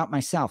figure it out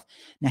myself.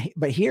 Now,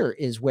 but here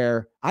is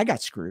where I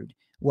got screwed,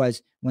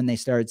 was when they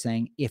started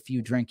saying, if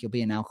you drink, you'll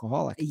be an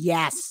alcoholic.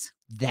 Yes.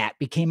 That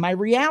became my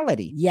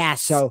reality.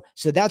 Yes. So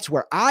that's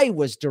where I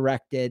was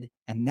directed,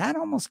 and that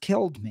almost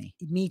killed me.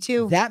 Me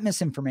too. That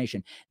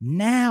misinformation.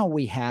 Now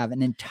we have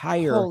an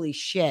entire, holy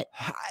shit.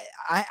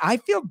 I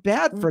feel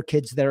bad for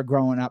kids that are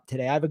growing up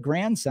today. I have a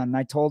grandson, and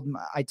I told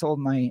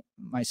my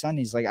son,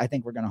 he's like, I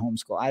think we're going to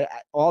homeschool.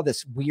 All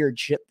this weird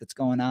shit that's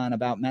going on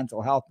about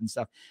mental health and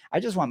stuff. I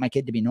just want my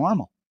kid to be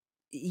normal.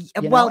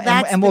 Well,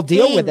 and we'll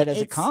deal with it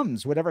as it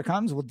comes. Whatever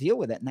comes, we'll deal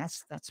with it. And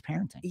that's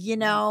parenting.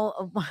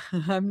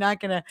 I'm not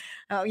gonna.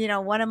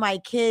 One of my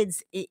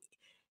kids,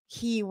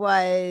 he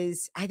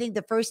was, I think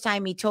the first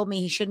time he told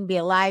me he shouldn't be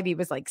alive, he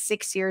was like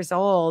 6 years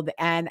old,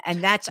 and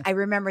that's, I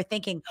remember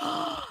thinking,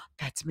 oh,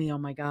 that's me. Oh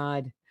my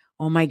god.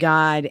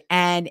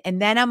 And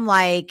then I'm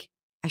like,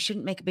 I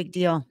shouldn't make a big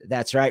deal.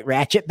 That's right.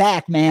 Ratchet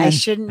back, man. I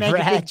shouldn't make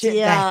a big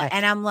deal.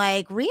 And I'm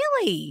like,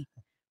 really?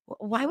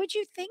 Why would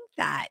you think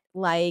that?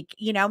 Like,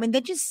 and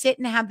then just sit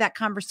and have that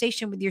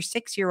conversation with your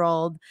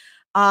 6-year-old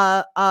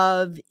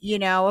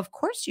of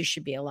course you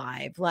should be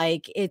alive.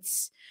 Like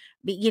it's,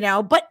 but you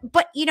know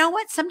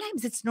what?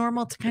 Sometimes it's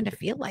normal to kind of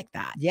feel like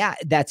that. Yeah,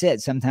 that's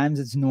it. Sometimes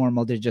it's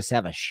normal to just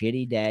have a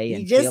shitty day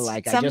and feel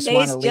like I just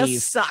want to leave.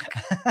 Just suck.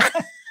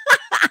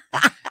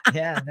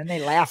 Yeah, and then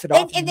they laugh it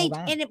off.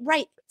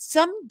 Right.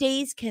 Some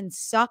days can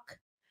suck,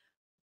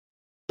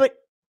 but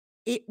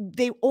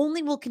they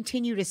only will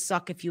continue to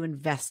suck if you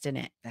invest in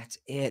it. That's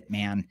it,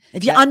 man.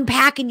 If you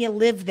unpack and you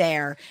live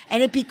there,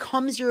 and it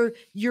becomes your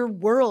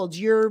world,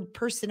 your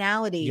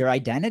personality, your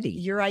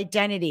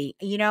identity.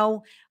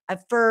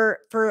 For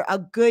a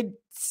good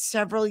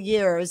several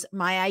years,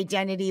 my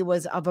identity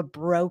was of a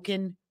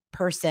broken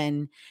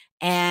person,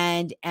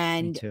 and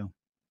Me too.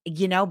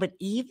 But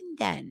even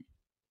then,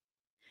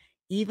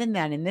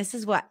 and this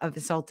is what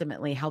has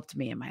ultimately helped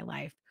me in my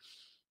life.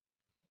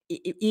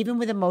 Even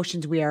with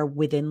emotions, we are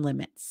within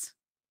limits.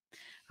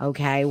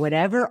 Okay.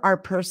 Whatever our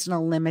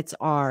personal limits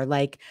are,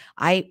 like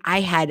I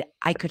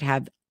could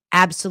have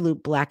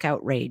absolute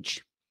blackout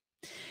rage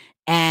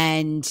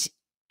and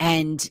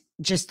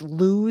just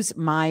lose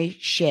my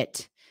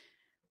shit.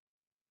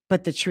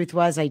 But the truth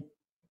was, I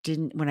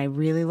didn't, when I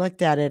really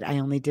looked at it, I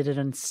only did it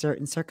in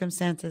certain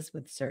circumstances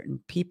with certain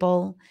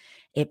people.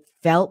 It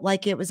felt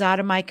like it was out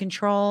of my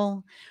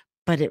control,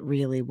 but it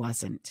really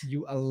wasn't.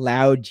 You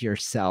allowed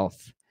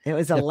yourself It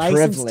was a the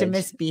license to privilege.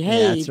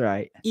 misbehave, That's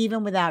right.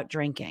 even without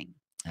drinking.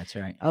 That's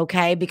right.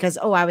 Okay. Because,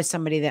 I was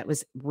somebody that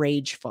was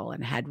rageful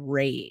and had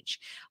rage.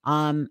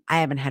 I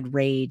haven't had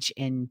rage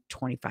in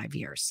 25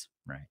 years.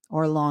 Right.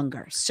 Or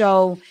longer.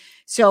 So,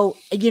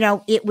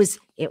 it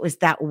was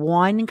that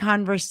one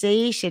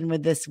conversation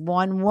with this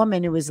one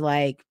woman who was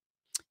like,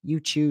 you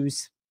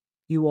choose,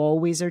 you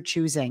always are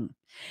choosing.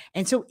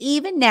 And so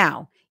even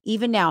now,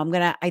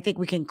 I think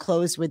we can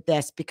close with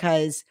this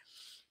because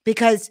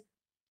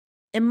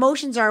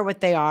emotions are what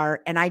they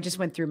are. And I just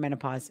went through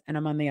menopause and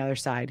I'm on the other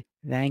side.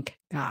 Thank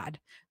God.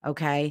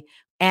 Okay.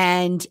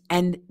 And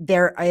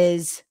there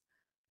is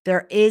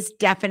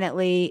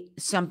definitely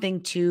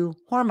something to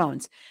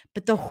hormones,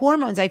 but the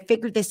hormones, I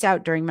figured this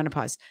out during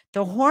menopause.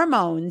 The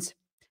hormones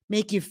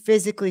make you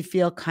physically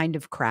feel kind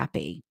of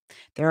crappy.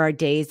 There are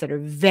days that are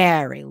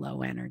very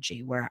low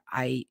energy where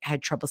I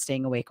had trouble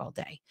staying awake all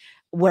day,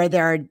 where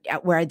there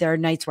are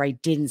nights where I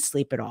didn't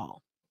sleep at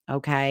all.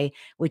 Okay.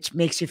 Which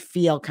makes you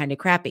feel kind of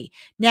crappy.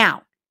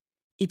 Now,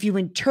 if you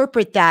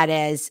interpret that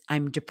as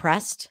I'm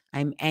depressed,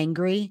 I'm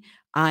angry,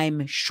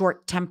 I'm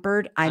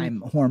short-tempered,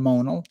 I'm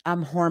hormonal.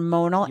 I'm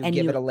hormonal. You and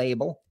give it a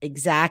label.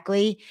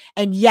 Exactly.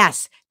 And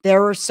yes,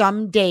 there were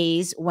some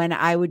days when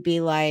I would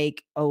be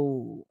like,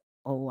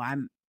 my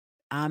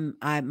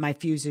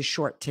fuse is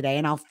short today,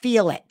 and I'll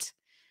feel it.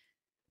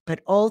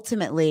 But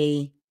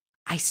ultimately,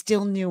 I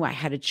still knew I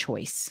had a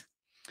choice.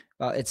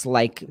 Well, it's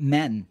like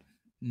men.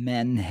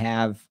 Men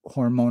have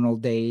hormonal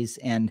days,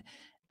 and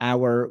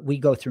we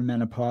go through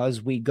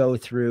menopause, we go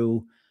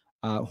through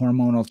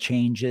hormonal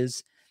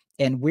changes,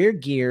 and we're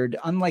geared,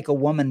 unlike a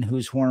woman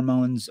whose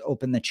hormones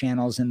open the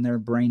channels in their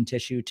brain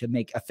tissue to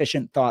make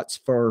efficient thoughts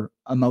for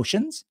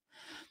emotions.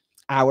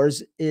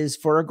 Ours is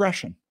for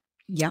aggression.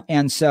 Yeah.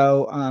 And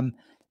so,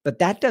 but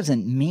that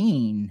doesn't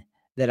mean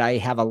that I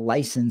have a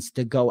license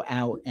to go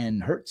out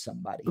and hurt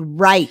somebody.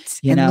 Right.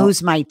 And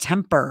lose my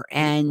temper.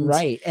 And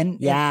right.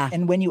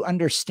 And when you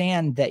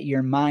understand that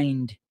your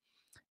mind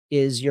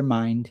is your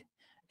mind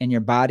and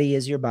your body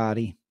is your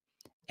body,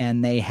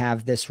 and they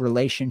have this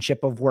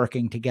relationship of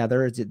working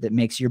together that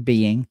makes your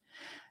being,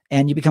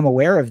 and you become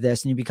aware of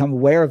this and you become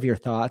aware of your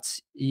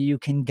thoughts, you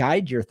can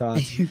guide your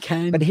thoughts. You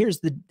can. But here's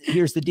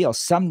the deal.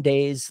 Some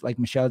days, like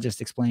Michelle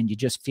just explained, you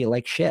just feel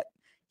like shit.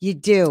 You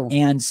do.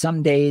 And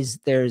some days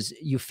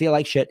you feel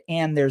like shit,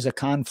 and there's a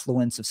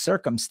confluence of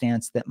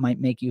circumstance that might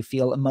make you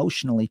feel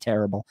emotionally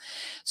terrible.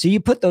 So you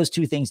put those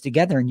two things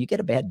together and you get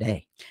a bad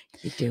day.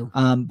 You do.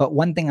 But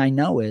one thing I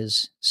know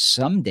is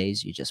some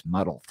days you just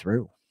muddle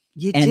through.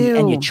 You do.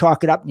 And you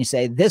chalk it up and you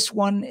say, this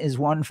one is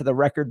one for the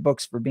record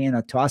books for being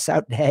a toss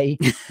out day.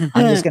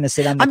 I'm just going to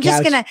sit on the couch. I'm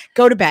just going to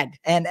go to bed.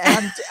 And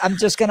I'm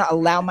just going to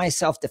allow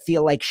myself to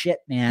feel like shit,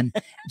 man.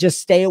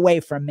 Just stay away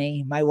from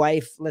me. My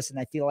wife, listen,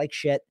 I feel like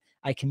shit.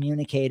 I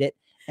communicate it,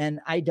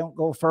 and I don't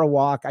go for a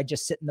walk. I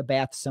just sit in the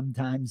bath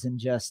sometimes and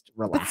just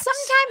relax. But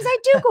sometimes I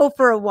do go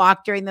for a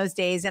walk during those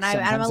days, and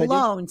I'm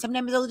alone.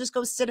 Sometimes I'll just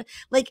go sit.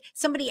 Like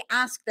somebody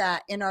asked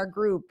that in our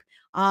group.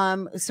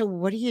 So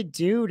what do you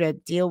do to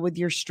deal with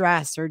your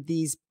stress or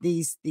these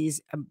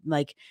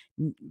like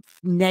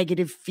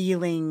negative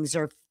feelings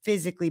or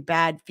physically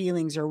bad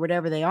feelings or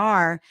whatever they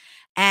are?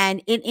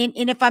 And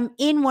if I'm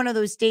in one of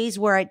those days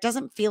where it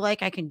doesn't feel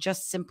like I can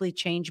just simply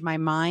change my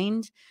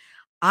mind,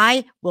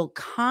 I will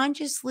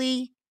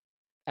consciously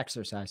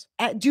exercise,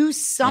 do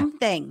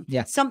something,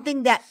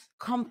 something that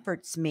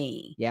comforts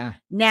me. Yeah.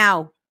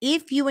 Now,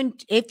 if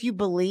you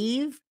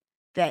believe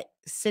that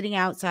sitting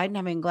outside and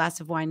having a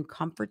glass of wine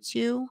comforts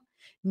you,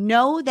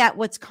 know that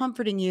what's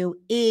comforting you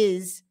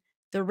is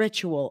the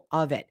ritual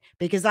of it,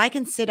 because I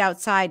can sit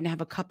outside and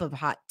have a cup of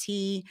hot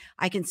tea.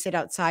 I can sit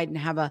outside and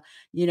have a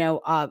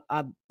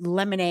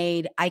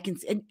lemonade. I can,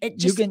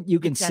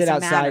 you can sit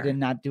outside and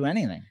not do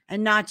anything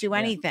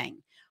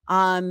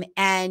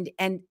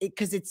and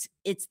because it's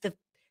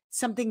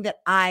something that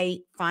I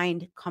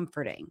find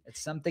comforting.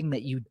 It's something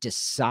that you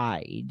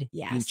decide,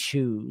 yes. You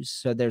choose.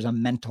 So there's a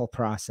mental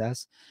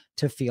process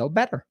to feel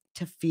better,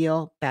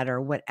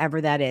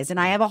 whatever that is. And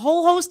I have a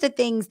whole host of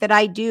things that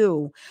I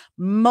do.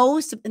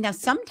 Now,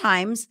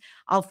 sometimes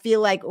I'll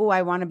feel like, oh,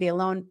 I want to be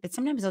alone, but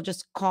sometimes I'll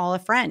just call a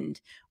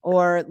friend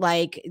or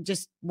like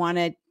just want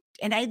to.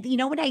 And you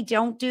know what I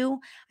don't do?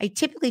 I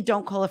typically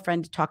don't call a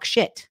friend to talk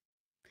shit.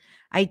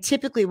 I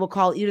typically will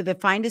call either to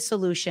find a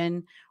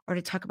solution or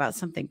to talk about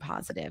something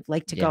positive,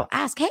 like to go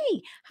ask,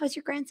 hey, how's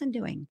your grandson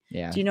doing?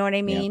 Yeah. Do you know what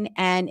I mean?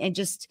 Yeah. And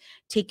just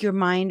take your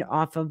mind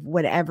off of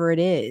whatever it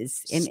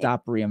is. And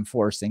stop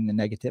reinforcing the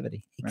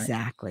negativity.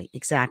 Exactly. Right?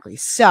 Exactly.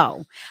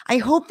 So I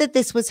hope that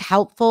this was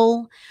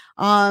helpful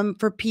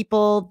for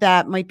people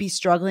that might be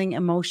struggling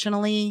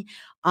emotionally.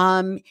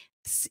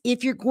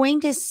 If you're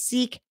going to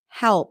seek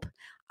help,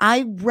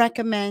 I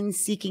recommend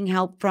seeking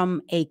help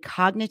from a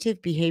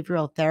cognitive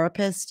behavioral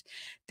therapist.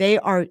 They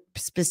are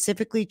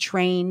specifically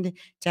trained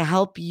to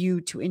help you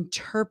to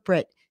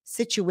interpret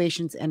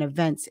situations and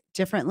events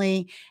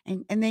differently,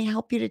 and they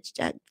help you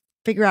to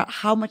figure out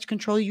how much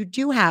control you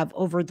do have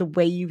over the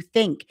way you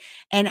think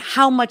and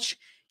how much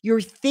your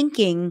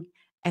thinking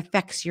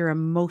affects your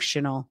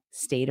emotional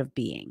state of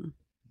being.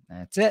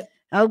 That's it.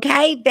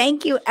 Okay.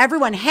 Thank you,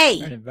 everyone. Hey,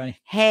 All right, everybody.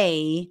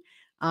 hey,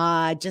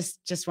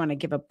 just want to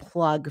give a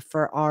plug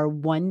for our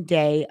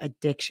 1-day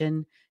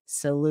addiction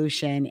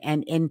solution.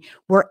 And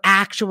we're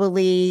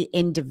actually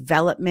in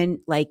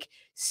development, like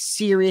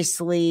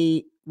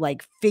seriously,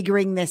 like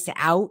figuring this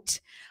out.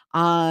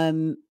 How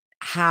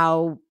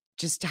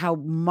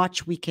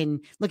much we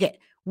can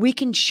we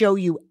can show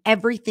you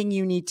everything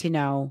you need to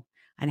know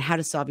on how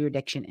to solve your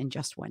addiction in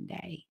just 1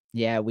 day.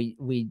 Yeah,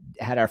 we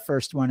had our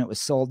first one. It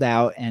was sold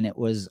out and it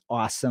was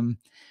awesome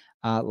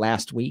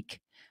last week.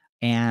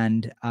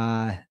 And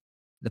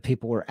the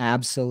people were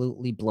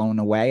absolutely blown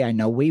away. I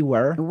know we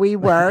were. We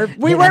were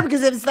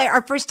because it was like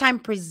our first time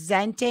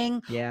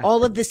presenting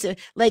all of this.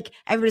 Like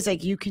everybody's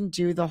like, you can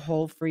do the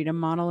whole freedom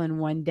model in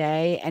 1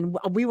 day. And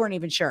we weren't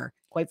even sure,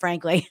 quite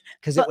frankly.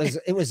 Because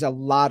it was a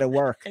lot of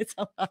work. It's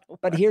a lot of work.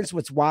 But here's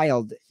what's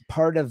wild.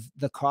 Part of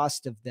the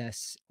cost of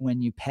this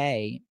when you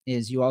pay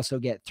is you also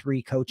get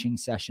 3 coaching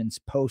sessions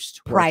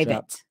post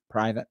private.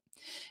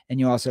 And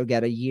you also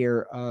get a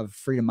year of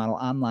Freedom Model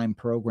online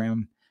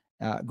program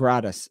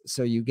gratis.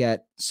 So you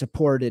get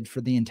supported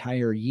for the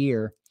entire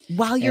year.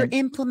 While you're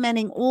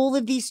implementing all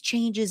of these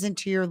changes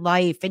into your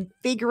life and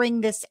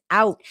figuring this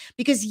out.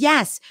 Because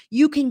yes,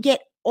 you can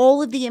get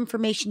all of the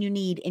information you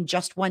need in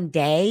just 1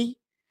 day.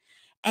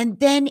 And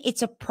then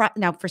it's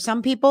now for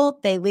some people,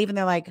 they leave and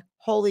they're like,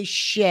 holy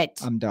shit.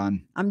 I'm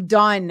done.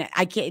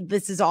 I can't,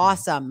 this is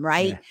awesome.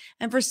 Right. Yeah.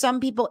 And for some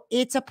people,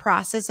 it's a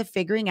process of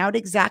figuring out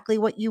exactly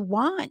what you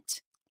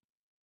want.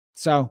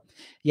 So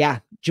yeah,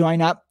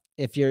 join up.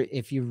 If you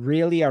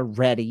really are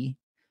ready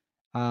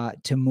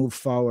to move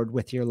forward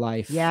with your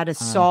life. Yeah, to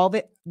solve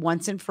it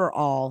once and for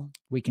all.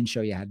 We can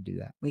show you how to do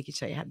that. We can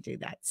show you how to do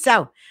that.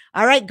 So,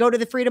 all right, go to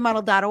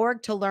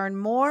thefreedommodel.org to learn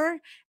more.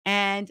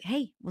 And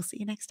hey, we'll see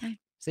you next time.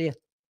 See ya.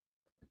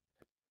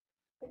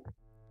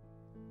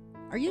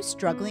 Are you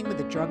struggling with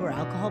a drug or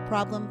alcohol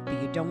problem,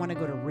 but you don't want to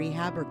go to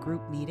rehab or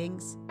group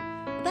meetings?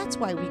 That's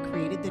why we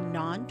created the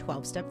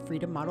non-12-step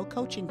Freedom Model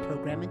Coaching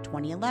Program in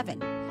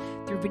 2011.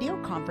 Through video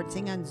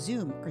conferencing on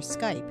Zoom or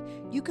Skype,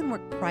 you can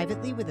work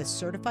privately with a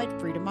certified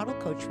Freedom Model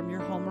coach from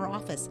your home or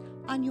office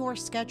on your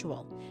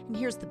schedule. And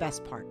here's the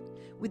best part.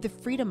 With the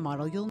Freedom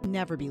Model, you'll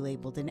never be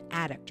labeled an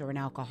addict or an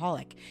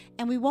alcoholic,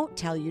 and we won't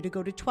tell you to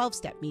go to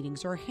 12-step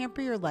meetings or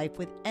hamper your life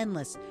with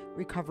endless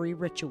recovery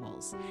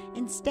rituals.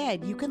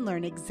 Instead, you can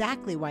learn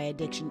exactly why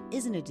addiction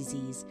isn't a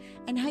disease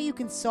and how you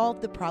can solve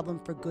the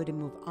problem for good and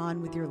move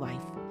on with your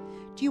life.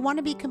 Do you want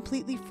to be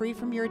completely free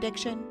from your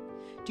addiction?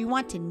 Do you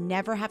want to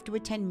never have to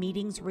attend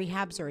meetings,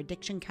 rehabs, or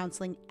addiction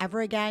counseling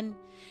ever again?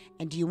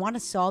 And do you want to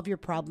solve your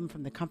problem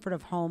from the comfort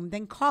of home?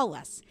 Then call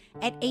us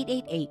at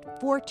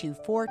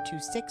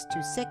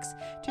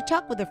 888-424-2626 to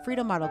talk with a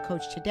Freedom Model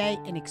coach today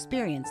and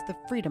experience the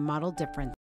Freedom Model difference.